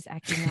 Like he's just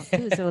acting out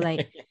too. So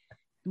like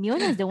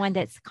Miona is the one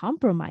that's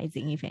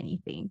compromising, if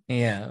anything.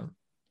 Yeah.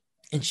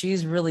 And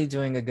she's really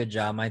doing a good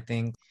job, I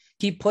think.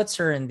 He puts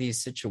her in these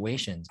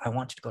situations. I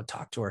want you to go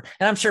talk to her.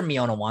 And I'm sure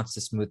Miona wants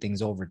to smooth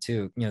things over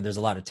too. There's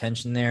a lot of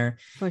tension there.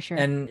 For sure.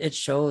 And it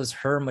shows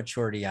her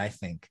maturity, I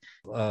think,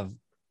 of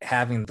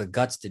having the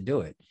guts to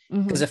do it.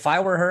 Because if I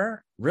were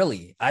her,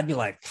 really, I'd be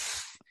like,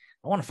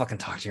 I want to fucking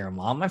talk to your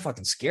mom. I'm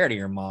fucking scared of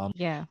your mom.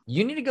 Yeah.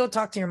 You need to go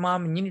talk to your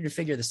mom and you need to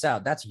figure this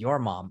out. That's your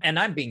mom. And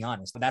I'm being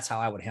honest, but that's how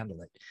I would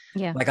handle it.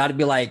 Yeah. Like I'd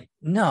be like,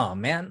 no,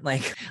 man,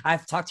 like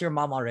I've talked to your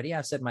mom already.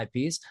 I've said my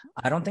piece.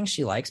 I don't think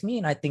she likes me.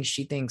 And I think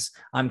she thinks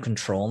I'm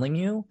controlling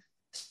you.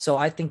 So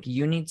I think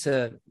you need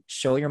to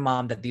show your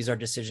mom that these are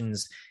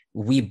decisions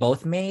we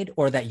both made,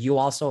 or that you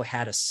also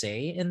had a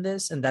say in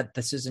this and that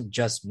this isn't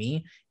just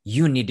me.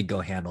 You need to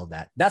go handle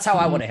that. That's how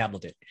I would have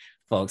handled it,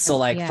 folks. So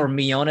like for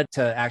Miona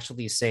to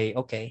actually say,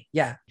 okay,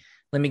 yeah,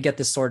 let me get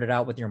this sorted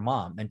out with your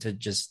mom, and to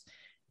just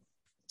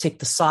take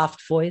the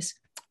soft voice.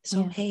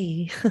 So,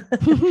 hey,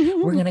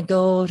 we're going to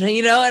go to,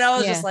 and I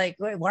was just like,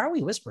 wait, why are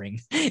we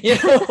whispering?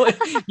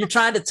 You're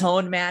trying to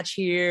tone match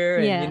here.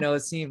 And,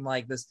 it seemed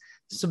like this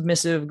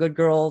submissive good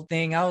girl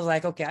thing. I was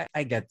like, okay,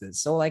 I get this.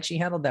 So like she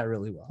handled that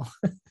really well.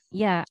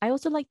 Yeah. I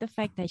also like the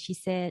fact that she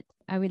said,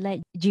 I would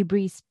let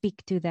Jibri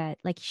speak to that.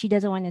 Like she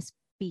doesn't want to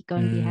speak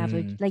on behalf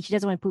of, like she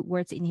doesn't want to put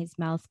words in his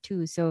mouth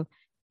too. So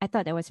I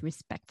thought that was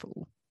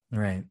respectful.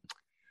 Right.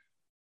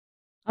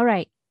 All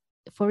right.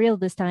 For real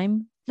this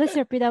time, let's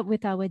wrap it up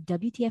with our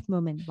WTF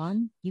moment.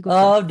 Vaughn, you go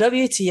first.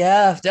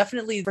 WTF.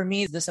 Definitely for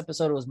me, this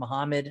episode was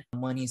Muhammad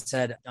when he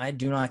said, I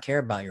do not care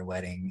about your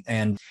wedding.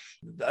 And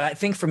I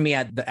think for me,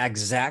 at the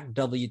exact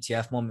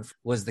WTF moment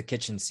was the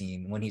kitchen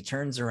scene when he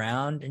turns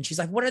around and she's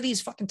like, what are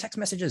these fucking text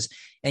messages?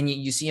 And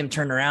you see him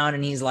turn around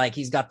and he's like,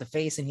 he's got the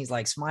face and he's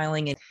like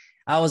smiling. And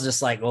I was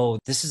just like, oh,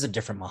 this is a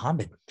different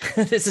Muhammad.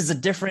 This is a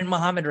different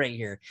Muhammad right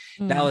here.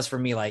 That was for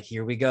me, like,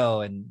 here we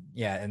go. And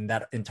yeah, and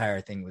that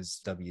entire thing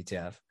was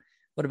WTF.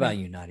 What about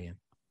you, Nadia?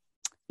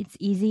 It's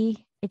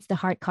easy. It's the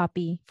hard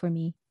copy for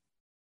me.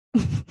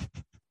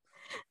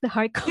 The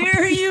hard copy.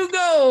 Here you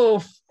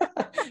go.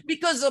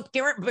 Because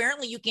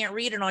apparently you can't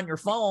read it on your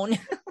phone.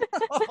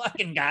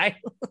 Fucking guy.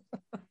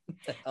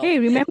 Hey,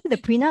 remember the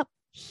prenup?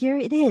 Here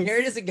it is. Here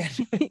it is again.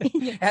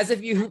 As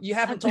if you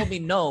haven't told me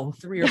no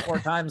 3 or 4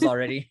 times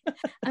already.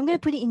 I'm going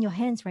to put it in your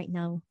hands right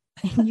now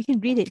and you can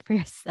read it for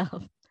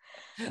yourself.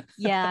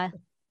 Yeah.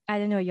 I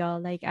don't know, y'all.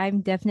 Like,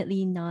 I'm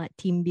definitely not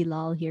Team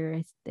Bilal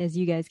here, as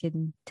you guys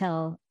can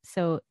tell.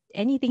 So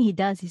anything he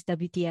does is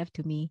WTF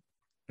to me.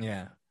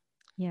 Yeah.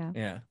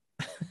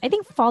 I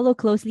think follow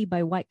closely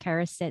by what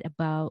Kara said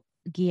about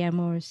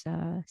Guillermo's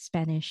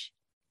Spanish.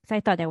 Because I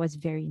thought that was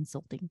very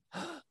insulting.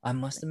 I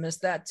must have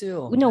missed that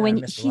too. No,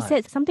 when she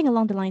said something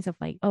along the lines of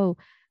like, "Oh,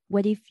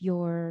 what if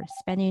your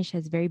Spanish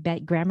has very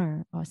bad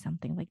grammar or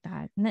something like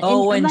that?" And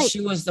like,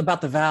 she was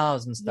about the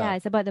vowels and stuff. Yeah,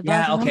 it's about the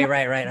vowels. Yeah, okay,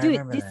 like, right. Dude, I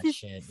remember that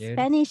shit, dude.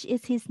 Spanish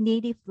is his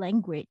native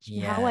language.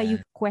 Yeah. How are you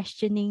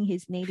questioning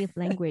his native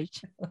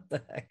language? What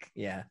the heck?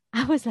 Yeah.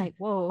 I was like,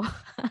 whoa.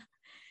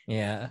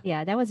 Yeah.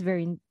 Yeah, that was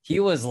very. He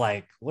was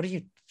like, "What do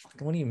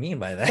you mean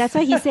by that?" That's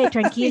why he said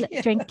tranquile,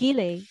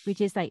 tranquile, which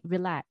is like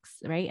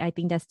relax, right? I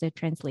think that's the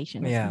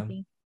translation. Or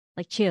something.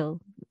 Like chill,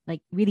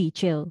 like really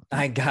chill.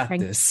 I got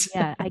this.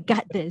 Yeah, I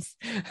got this.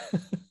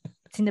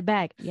 It's in the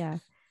bag. Yeah.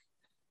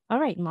 All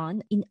right,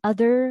 Mon. In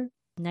other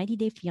 90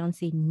 Day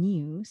Fiancé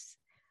news,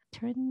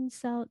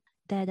 turns out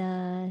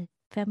that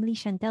family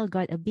Chantel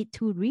got a bit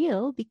too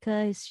real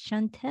because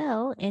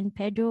Chantel and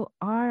Pedro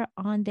are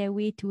on their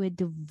way to a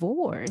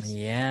divorce.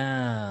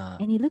 Yeah.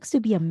 And it looks to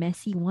be a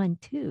messy one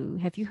too.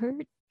 Have you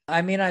heard?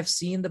 I mean, I've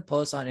seen the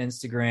posts on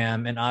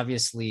Instagram, and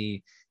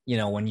obviously, you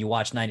know, when you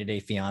watch 90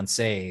 Day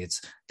Fiancé,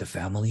 it's the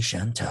family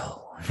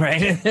Chantel,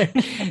 right?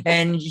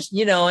 And,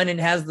 you know, and it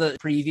has the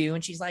preview,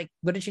 and she's like,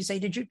 what did she say?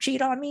 Did you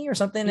cheat on me or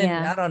something?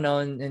 And I don't know.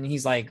 And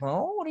he's like,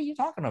 well, what are you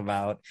talking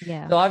about?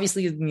 Yeah. So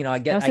obviously, you know, I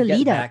get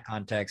that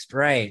context,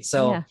 right?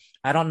 So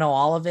I don't know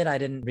all of it. I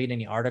didn't read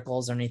any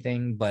articles or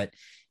anything, but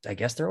I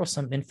guess there was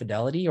some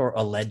infidelity or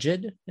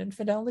alleged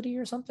infidelity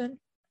or something.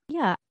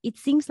 Yeah, it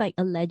seems like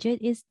alleged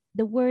is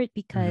the word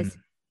because,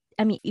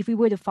 I mean, if we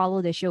were to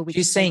follow the show,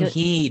 she's saying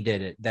he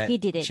did it. That he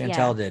did it.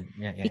 Chantel did.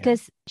 Yeah,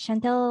 because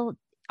Chantel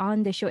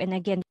on the show, and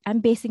again, I'm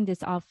basing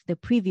this off the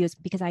previews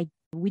because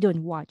we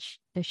don't watch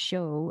the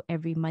show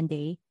every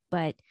Monday,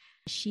 but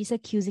she's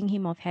accusing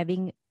him of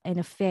having an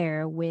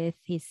affair with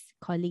his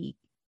colleague.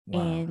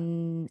 Wow.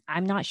 And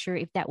I'm not sure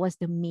if that was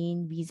the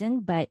main reason,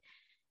 but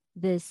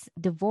this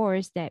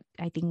divorce that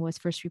I think was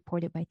first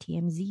reported by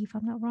TMZ, if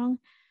I'm not wrong,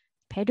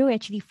 Pedro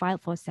actually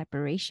filed for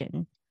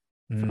separation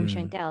from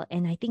Chantel,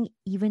 and I think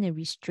even a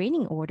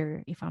restraining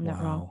order, if I'm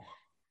not wrong.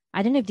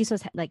 I don't know if this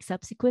was like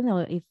subsequent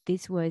or if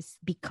this was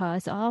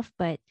because of,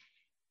 but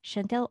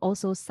Chantel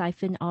also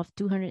siphoned off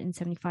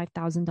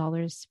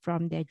 $275,000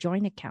 from their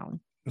joint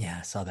account. Yeah,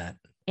 I saw that.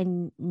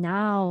 And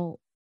now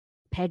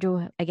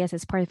Pedro, I guess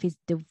as part of his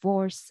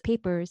divorce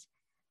papers,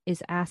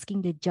 is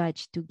asking the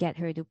judge to get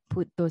her to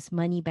put those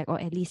money back, or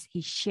at least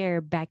his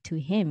share back to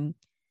him.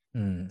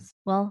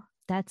 Well,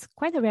 that's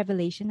quite a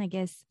revelation. I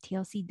guess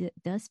TLC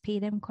does pay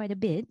them quite a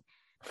bit,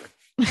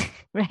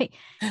 right?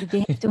 If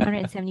they have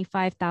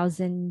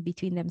 275,000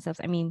 between themselves,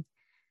 I mean,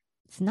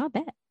 it's not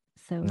bad.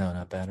 So no,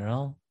 not bad at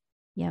all.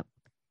 Yep.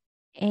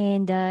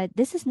 And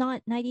this is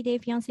not 90 Day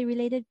Fiancé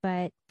related,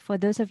 but for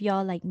those of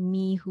y'all like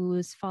me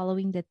who's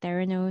following the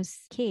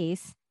Theranos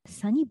case,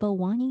 Sunny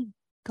Balwani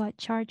got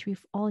charged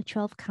with all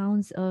 12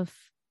 counts of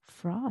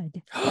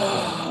fraud.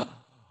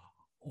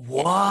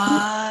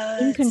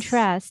 What? In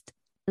contrast,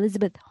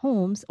 Elizabeth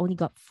Holmes only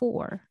got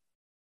 4.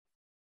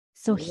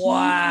 So he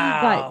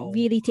got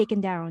really taken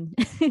down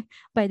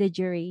by the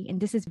jury. And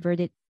this is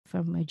verdict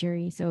from a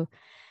jury. So,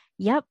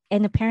 yep.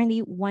 And apparently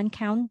 1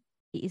 count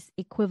is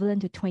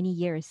equivalent to 20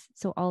 years.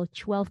 So all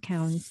 12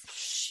 counts.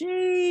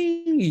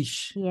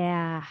 Sheesh.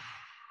 Yeah.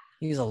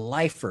 He's a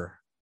lifer.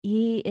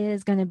 He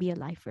is going to be a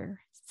lifer.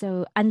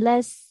 So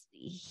unless...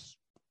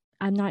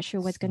 I'm not sure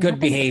what's going to happen.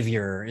 Good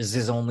behavior is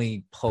his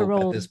only hope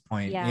at this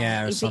point.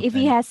 Yeah, or something.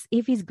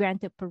 If he's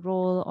granted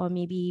parole, or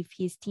maybe if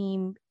his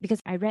team,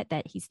 because I read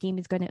that his team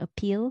is going to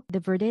appeal the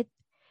verdict,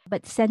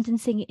 but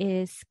sentencing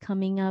is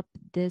coming up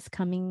this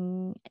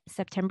coming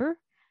September.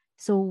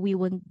 So we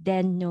will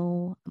then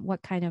know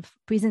what kind of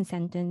prison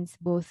sentence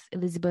both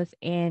Elizabeth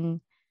and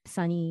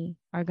Sunny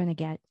are going to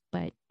get.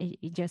 But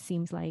it just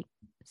seems like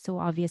so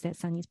obvious that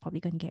Sunny is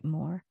probably going to get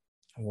more.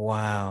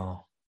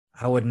 Wow.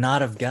 I would not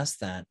have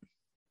guessed that.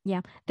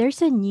 Yeah,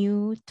 there's a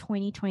new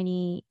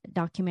 2020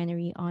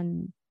 documentary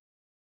on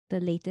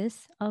the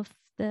latest of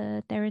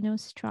the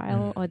Theranos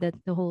trial or the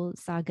whole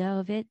saga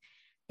of it.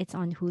 It's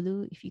on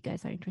Hulu if you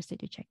guys are interested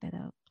to check that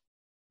out.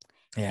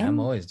 Yeah, I'm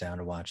always down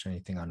to watch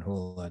anything on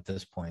Hulu at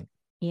this point.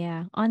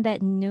 Yeah. On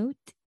that note,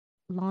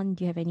 Lon,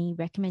 do you have any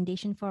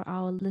recommendation for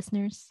our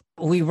listeners?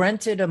 We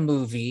rented a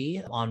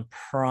movie on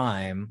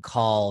Prime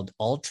called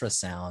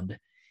Ultrasound.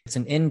 It's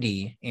an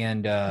indie,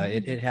 and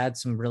it had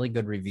some really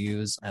good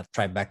reviews at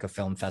Tribeca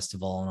Film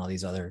Festival and all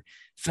these other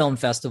film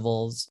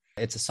festivals.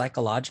 It's a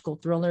psychological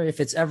thriller.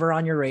 If it's ever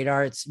on your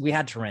radar, we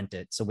had to rent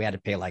it, so we had to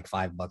pay like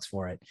 $5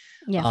 for it.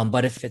 Yeah.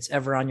 But if it's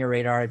ever on your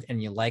radar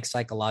and you like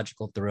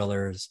psychological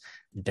thrillers,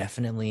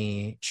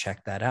 definitely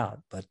check that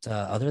out. But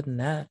other than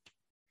that,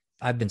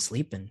 I've been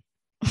sleeping.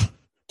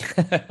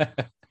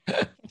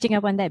 Catching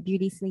up on that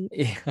beauty sleep.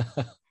 Yeah.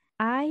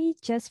 I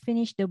just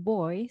finished The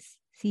Boys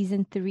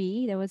season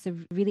 3. That was a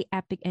really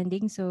epic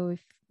ending. So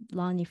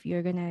if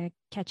you're gonna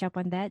catch up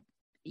on that,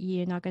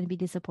 you're not gonna be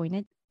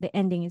disappointed. The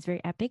ending is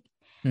very epic.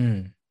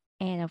 And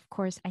of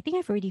course, I think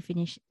I've already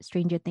finished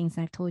Stranger Things,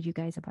 and I've told you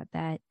guys about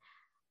that.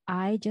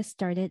 I just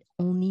started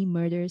Only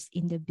Murders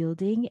in the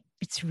Building.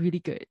 It's really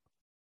good.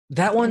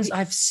 That one's,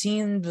 I've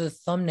seen the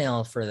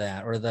thumbnail for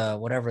that, or the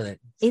whatever that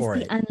for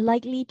it's the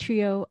unlikely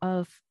trio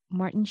of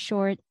Martin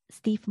Short,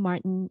 Steve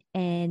Martin,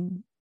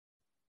 and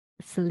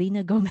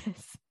Selena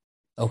Gomez.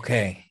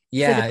 Okay.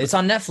 Yeah, it's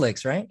on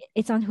Netflix, right?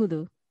 It's on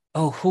Hulu.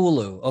 Oh,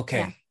 Hulu. Okay.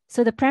 Yeah.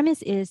 So the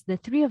premise is the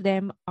three of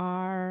them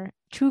are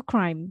true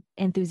crime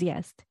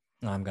enthusiasts.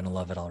 Oh, I'm going to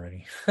love it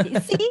already.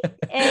 See?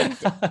 And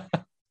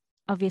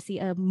obviously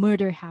a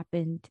murder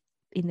happened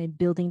in the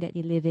building that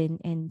they live in,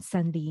 and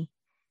suddenly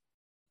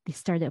they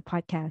started a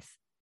podcast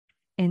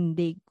and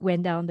they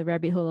went down the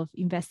rabbit hole of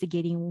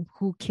investigating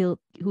who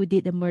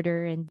did the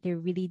murder, and they're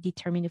really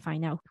determined to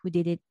find out who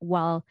did it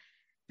while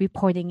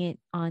reporting it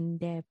on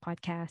their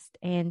podcast.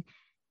 And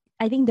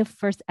I think the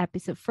first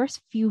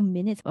few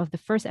minutes of the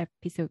first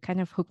episode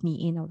kind of hooked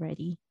me in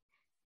already.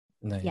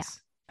 Nice. Yeah.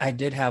 I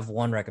did have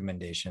one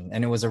recommendation,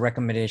 and it was a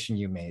recommendation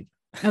you made.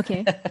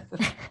 Okay.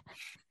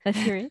 Let's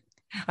hear it.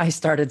 I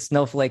started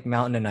Snowflake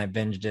Mountain and I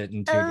binged it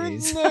in 2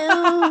 days.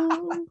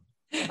 No.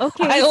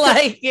 Okay. I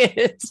like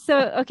it. So,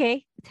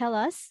 okay, tell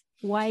us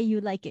why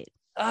you like it.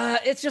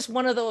 It's just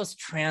one of those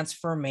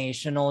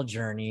transformational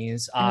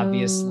journeys,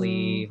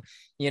 obviously,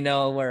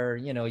 where,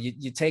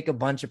 you take a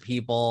bunch of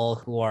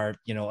people who are,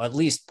 at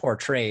least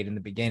portrayed in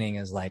the beginning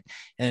as like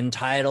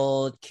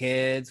entitled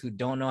kids who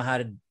don't know how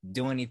to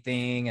do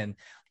anything. And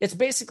it's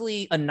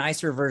basically a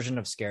nicer version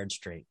of Scared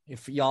Straight.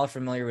 If y'all are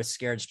familiar with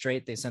Scared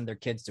Straight, they send their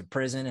kids to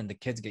prison and the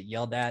kids get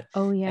yelled at.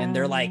 Oh, yeah. And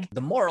they're like, the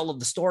moral of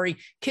the story,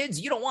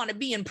 kids, you don't want to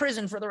be in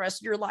prison for the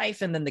rest of your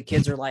life. And then the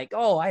kids are like,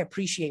 oh, I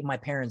appreciate my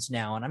parents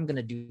now, and I'm going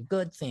to do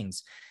good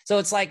things. So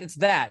it's like, it's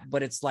that,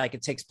 but it's like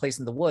it takes place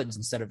in the woods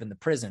instead of in the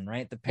prison,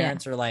 right? The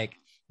parents are like,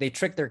 they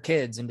trick their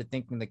kids into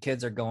thinking the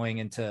kids are going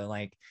into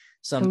like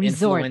some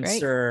resort,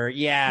 influencer,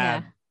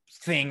 right?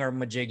 Thing or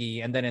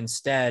majiggy. And then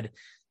instead,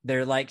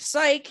 they're like,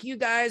 psych, you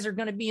guys are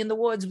going to be in the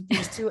woods with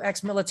these two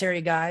ex-military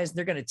guys.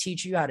 They're going to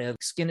teach you how to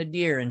skin a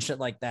deer and shit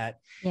like that.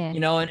 Yeah.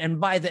 And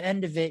by the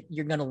end of it,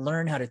 you're going to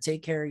learn how to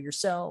take care of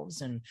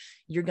yourselves, and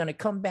you're going to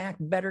come back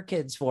better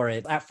kids for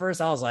it. At first,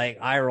 I was like,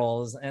 eye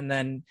rolls. And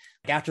then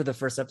after the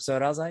first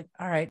episode, I was like,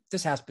 all right,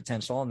 this has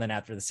potential. And then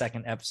after the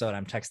second episode,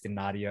 I'm texting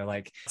Nadia,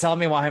 like, tell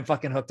me why I'm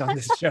fucking hooked on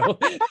this show.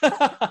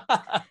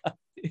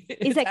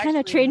 Is that kind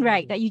of train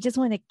wreck that you just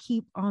want to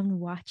keep on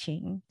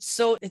watching?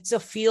 So it's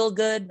a feel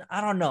good. I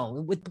don't know,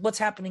 with what's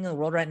happening in the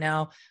world right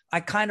now,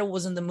 I kind of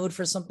was in the mood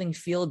for something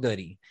feel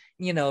goody.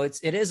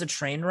 It is a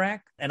train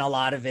wreck, and a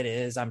lot of it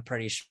is, I'm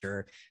pretty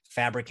sure,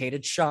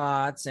 fabricated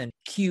shots and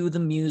cue the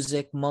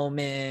music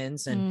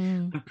moments.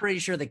 And I'm pretty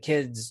sure the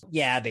kids,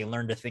 they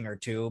learned a thing or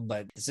two,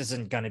 but this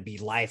isn't going to be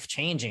life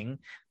changing.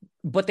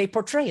 But they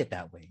portray it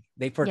that way.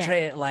 They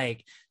portray it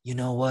like, you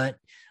know what?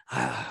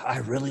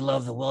 I really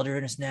love the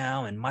wilderness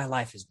now, and my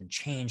life has been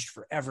changed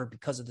forever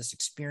because of this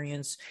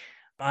experience.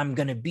 I'm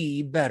going to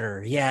be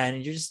better. Yeah.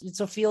 And it's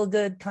a feel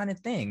good kind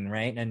of thing.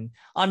 Right. And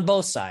on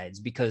both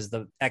sides, because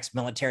the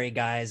ex-military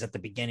guys at the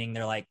beginning,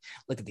 they're like,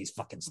 look at these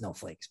fucking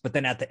snowflakes. But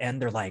then at the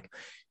end, they're like,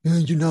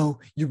 you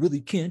really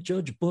can't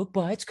judge a book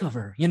by its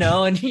cover,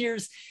 and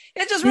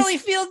it just really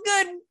feel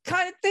good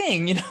kind of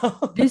thing,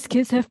 These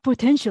kids have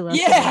potential.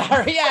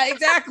 Yeah,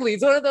 exactly.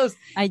 It's one of those,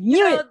 I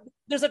knew it.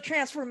 There's a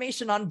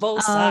transformation on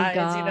both sides,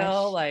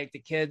 gosh. like the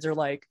kids are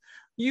like,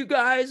 you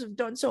guys have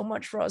done so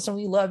much for us and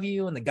we love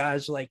you. And the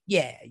guys are like,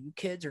 yeah, you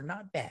kids are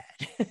not bad.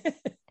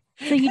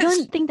 So you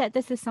don't think that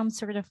this is some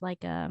sort of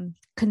like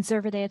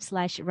conservative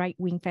 /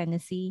 right-wing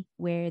fantasy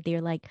where they're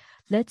like,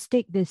 let's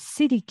take the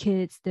city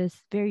kids,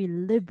 this very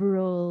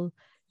liberal,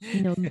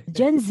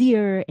 Gen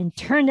Zer, and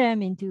turn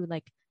them into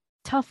like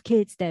tough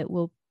kids that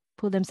will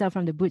pull themselves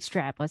from the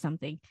bootstrap or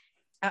something?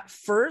 At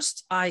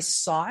first, I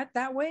saw it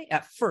that way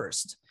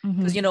because,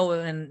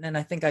 and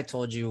I think I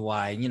told you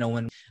why,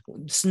 when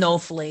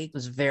snowflake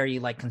was very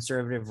like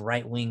conservative,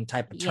 right-wing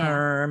type of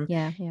term.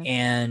 Yeah.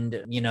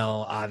 And,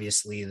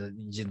 obviously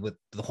with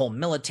the whole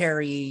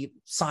military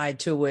side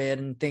to it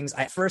and things,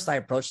 at first I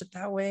approached it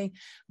that way,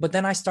 but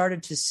then I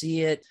started to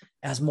see it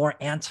as more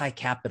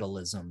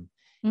anti-capitalism.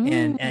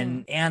 And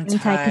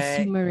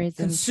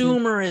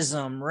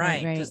anti-consumerism,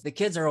 right? Because the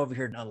kids are over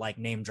here like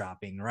name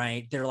dropping,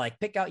 right? They're like,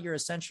 pick out your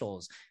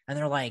essentials, and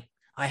they're like,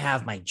 I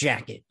have my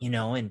jacket,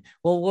 and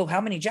well,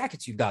 how many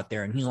jackets you got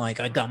there? And he's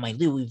like, I got my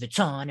Louis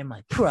Vuitton and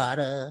my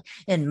Prada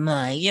and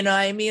my, what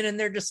I mean? And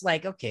they're just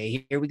like,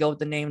 okay, here we go with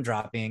the name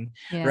dropping,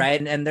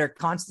 right? And they're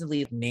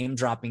constantly name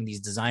dropping these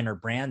designer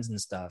brands and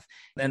stuff.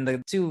 And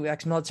the two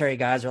ex-military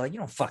guys are like, you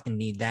don't fucking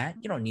need that.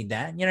 You don't need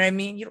that. You know what I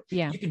mean? You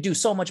can do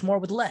so much more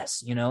with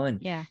less,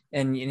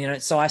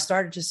 and so I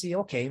started to see,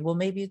 okay, well,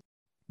 maybe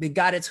it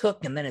got its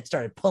hook and then it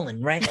started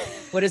pulling, right?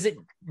 What is it?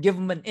 Give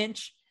them an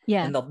inch.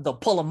 Yeah. And they'll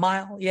pull a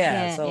mile.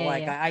 Yeah. So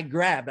I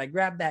grabbed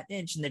that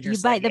inch and they're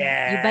just you bite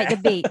the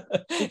bait.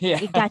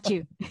 It got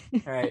you.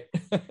 Right.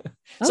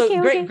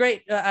 So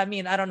great. I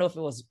mean, I don't know if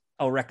it was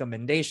a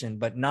recommendation,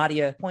 but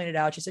Nadia pointed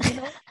out, she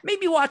said,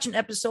 maybe watch an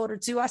episode or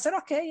two. I said,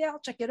 okay, yeah, I'll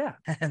check it out.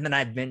 And then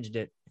I binged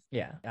it.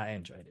 Yeah, I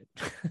enjoyed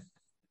it.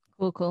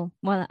 Cool.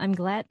 Well, I'm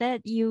glad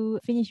that you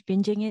finished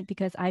binging it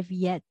because I've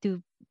yet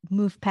to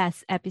move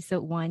past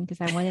episode 1 because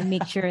I want to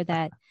make sure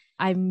that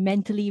I'm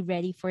mentally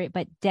ready for it,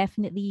 but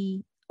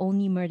definitely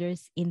Only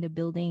Murders in the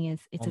Building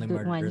it's Only a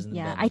good one.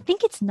 Yeah, I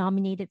think it's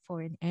nominated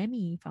for an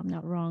Emmy if I'm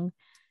not wrong.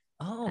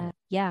 Oh,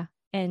 yeah,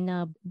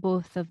 and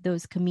both of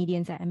those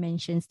comedians that I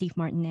mentioned, Steve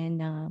Martin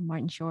and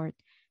Martin Short,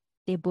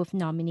 they both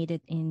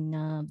nominated in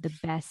the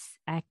Best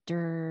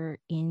Actor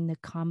in the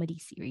Comedy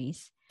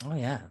Series. Oh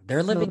yeah,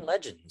 they're living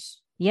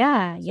legends.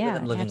 Yeah,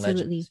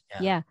 absolutely.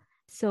 Yeah,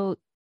 so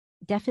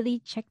definitely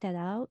check that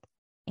out.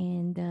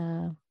 And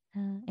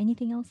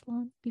anything else,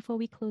 Lon, before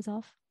we close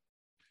off?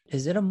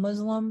 Is it a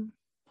Muslim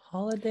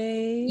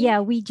holiday?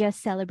 Yeah, we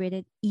just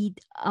celebrated Eid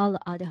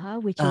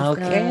al-Adha, which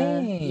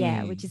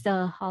is which is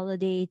the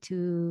holiday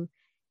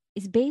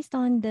it's based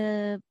on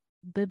the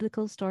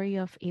biblical story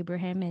of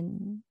Abraham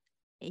and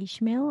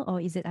Ishmael, or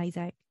is it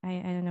Isaac?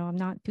 I don't know. I'm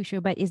not too sure,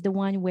 but it's the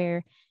one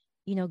where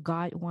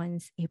God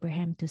wants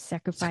Abraham to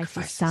sacrifice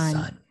his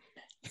son.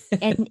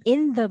 And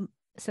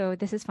so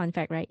this is fun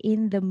fact, right?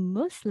 In the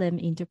Muslim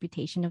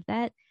interpretation of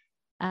that,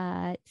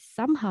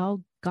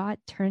 somehow God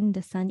turned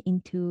the son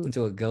into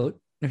a goat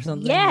or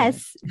something.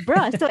 Yes,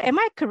 bro. So am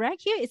I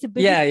correct here? It's a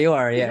yeah, you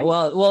are. Yeah.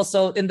 Well.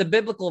 So in the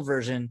biblical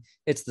version,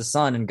 it's the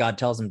son, and God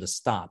tells him to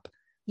stop.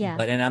 Yeah.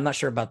 And I'm not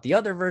sure about the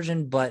other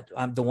version, but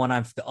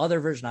the other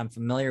version I'm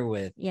familiar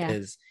with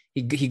is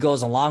he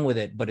goes along with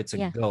it, but it's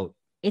a goat.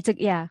 It's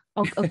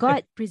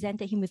God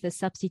presented him with a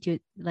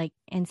substitute,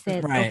 and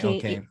said, right.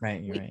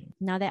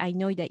 Now that I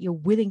know that you're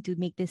willing to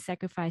make this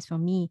sacrifice for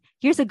me,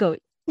 here's a goat.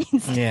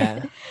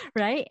 Yeah.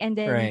 Right. And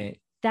then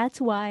that's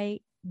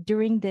why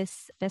during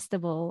this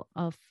festival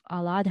of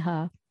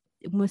Al-Adha,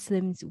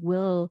 Muslims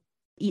will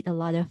eat a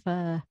lot of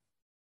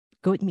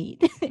goat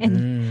meat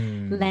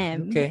and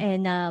lamb. Okay.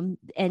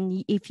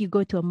 And if you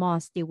go to a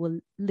mosque, they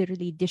will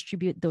literally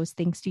distribute those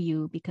things to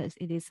you because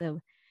it is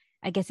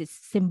I guess it's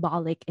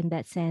symbolic in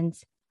that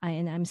sense.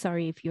 And I'm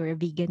sorry if you're a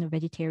vegan or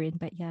vegetarian,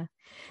 but yeah,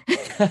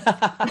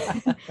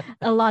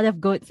 a lot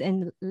of goats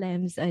and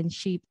lambs and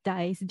sheep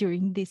dies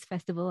during this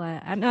festival.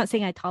 I'm not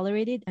saying I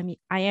tolerate it. I mean,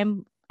 I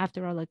am,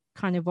 after all, a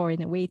carnivore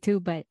in a way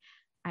too, but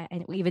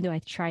even though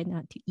I try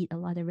not to eat a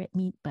lot of red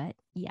meat, but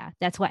yeah,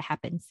 that's what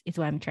happens is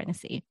what I'm trying to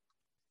say.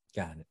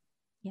 Got it.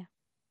 Yeah.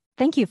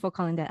 Thank you for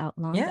calling that out,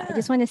 Lon. Yeah. I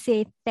just want to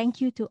say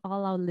thank you to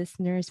all our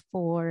listeners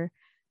for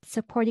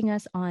supporting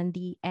us on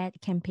the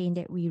ad campaign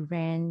that we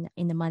ran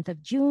in the month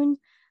of June.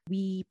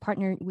 We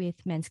partnered with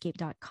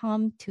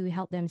manscaped.com to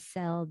help them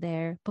sell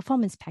their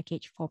Performance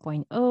Package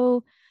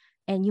 4.0.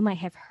 And you might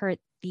have heard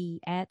the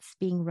ads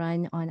being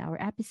run on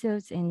our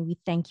episodes. And we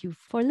thank you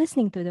for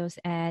listening to those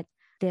ads.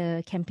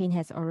 The campaign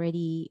has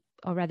already,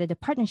 or rather the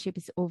partnership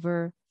is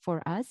over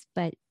for us,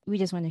 but we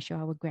just want to show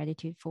our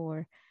gratitude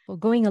for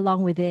going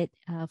along with it,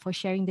 for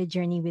sharing the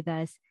journey with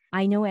us.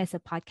 I know as a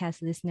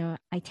podcast listener,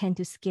 I tend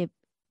to skip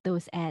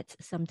those ads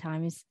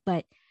sometimes,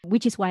 but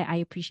which is why I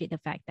appreciate the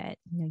fact that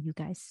you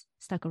guys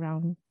stuck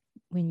around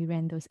when we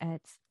ran those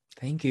ads.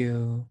 Thank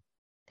you.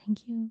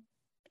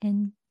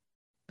 And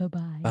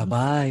bye-bye.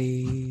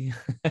 Bye-bye.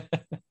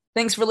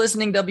 Thanks for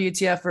listening,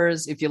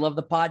 WTFers. If you love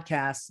the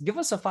podcast, give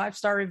us a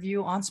 5-star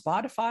review on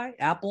Spotify,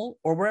 Apple,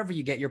 or wherever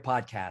you get your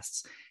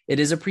podcasts.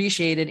 It is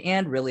appreciated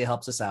and really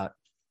helps us out.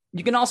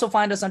 You can also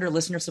find us under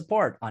listener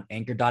support on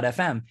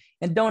anchor.fm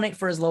and donate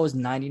for as low as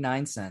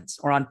 99 cents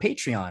or on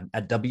Patreon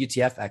at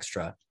WTF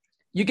Extra.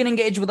 You can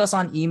engage with us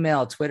on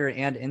email, Twitter,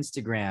 and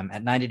Instagram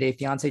at 90 Day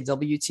Fiancé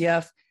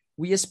WTF.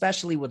 We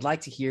especially would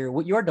like to hear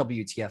what your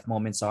WTF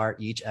moments are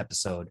each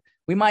episode.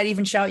 We might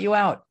even shout you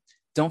out.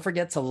 Don't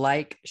forget to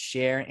like,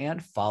 share,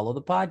 and follow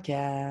the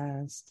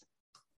podcast.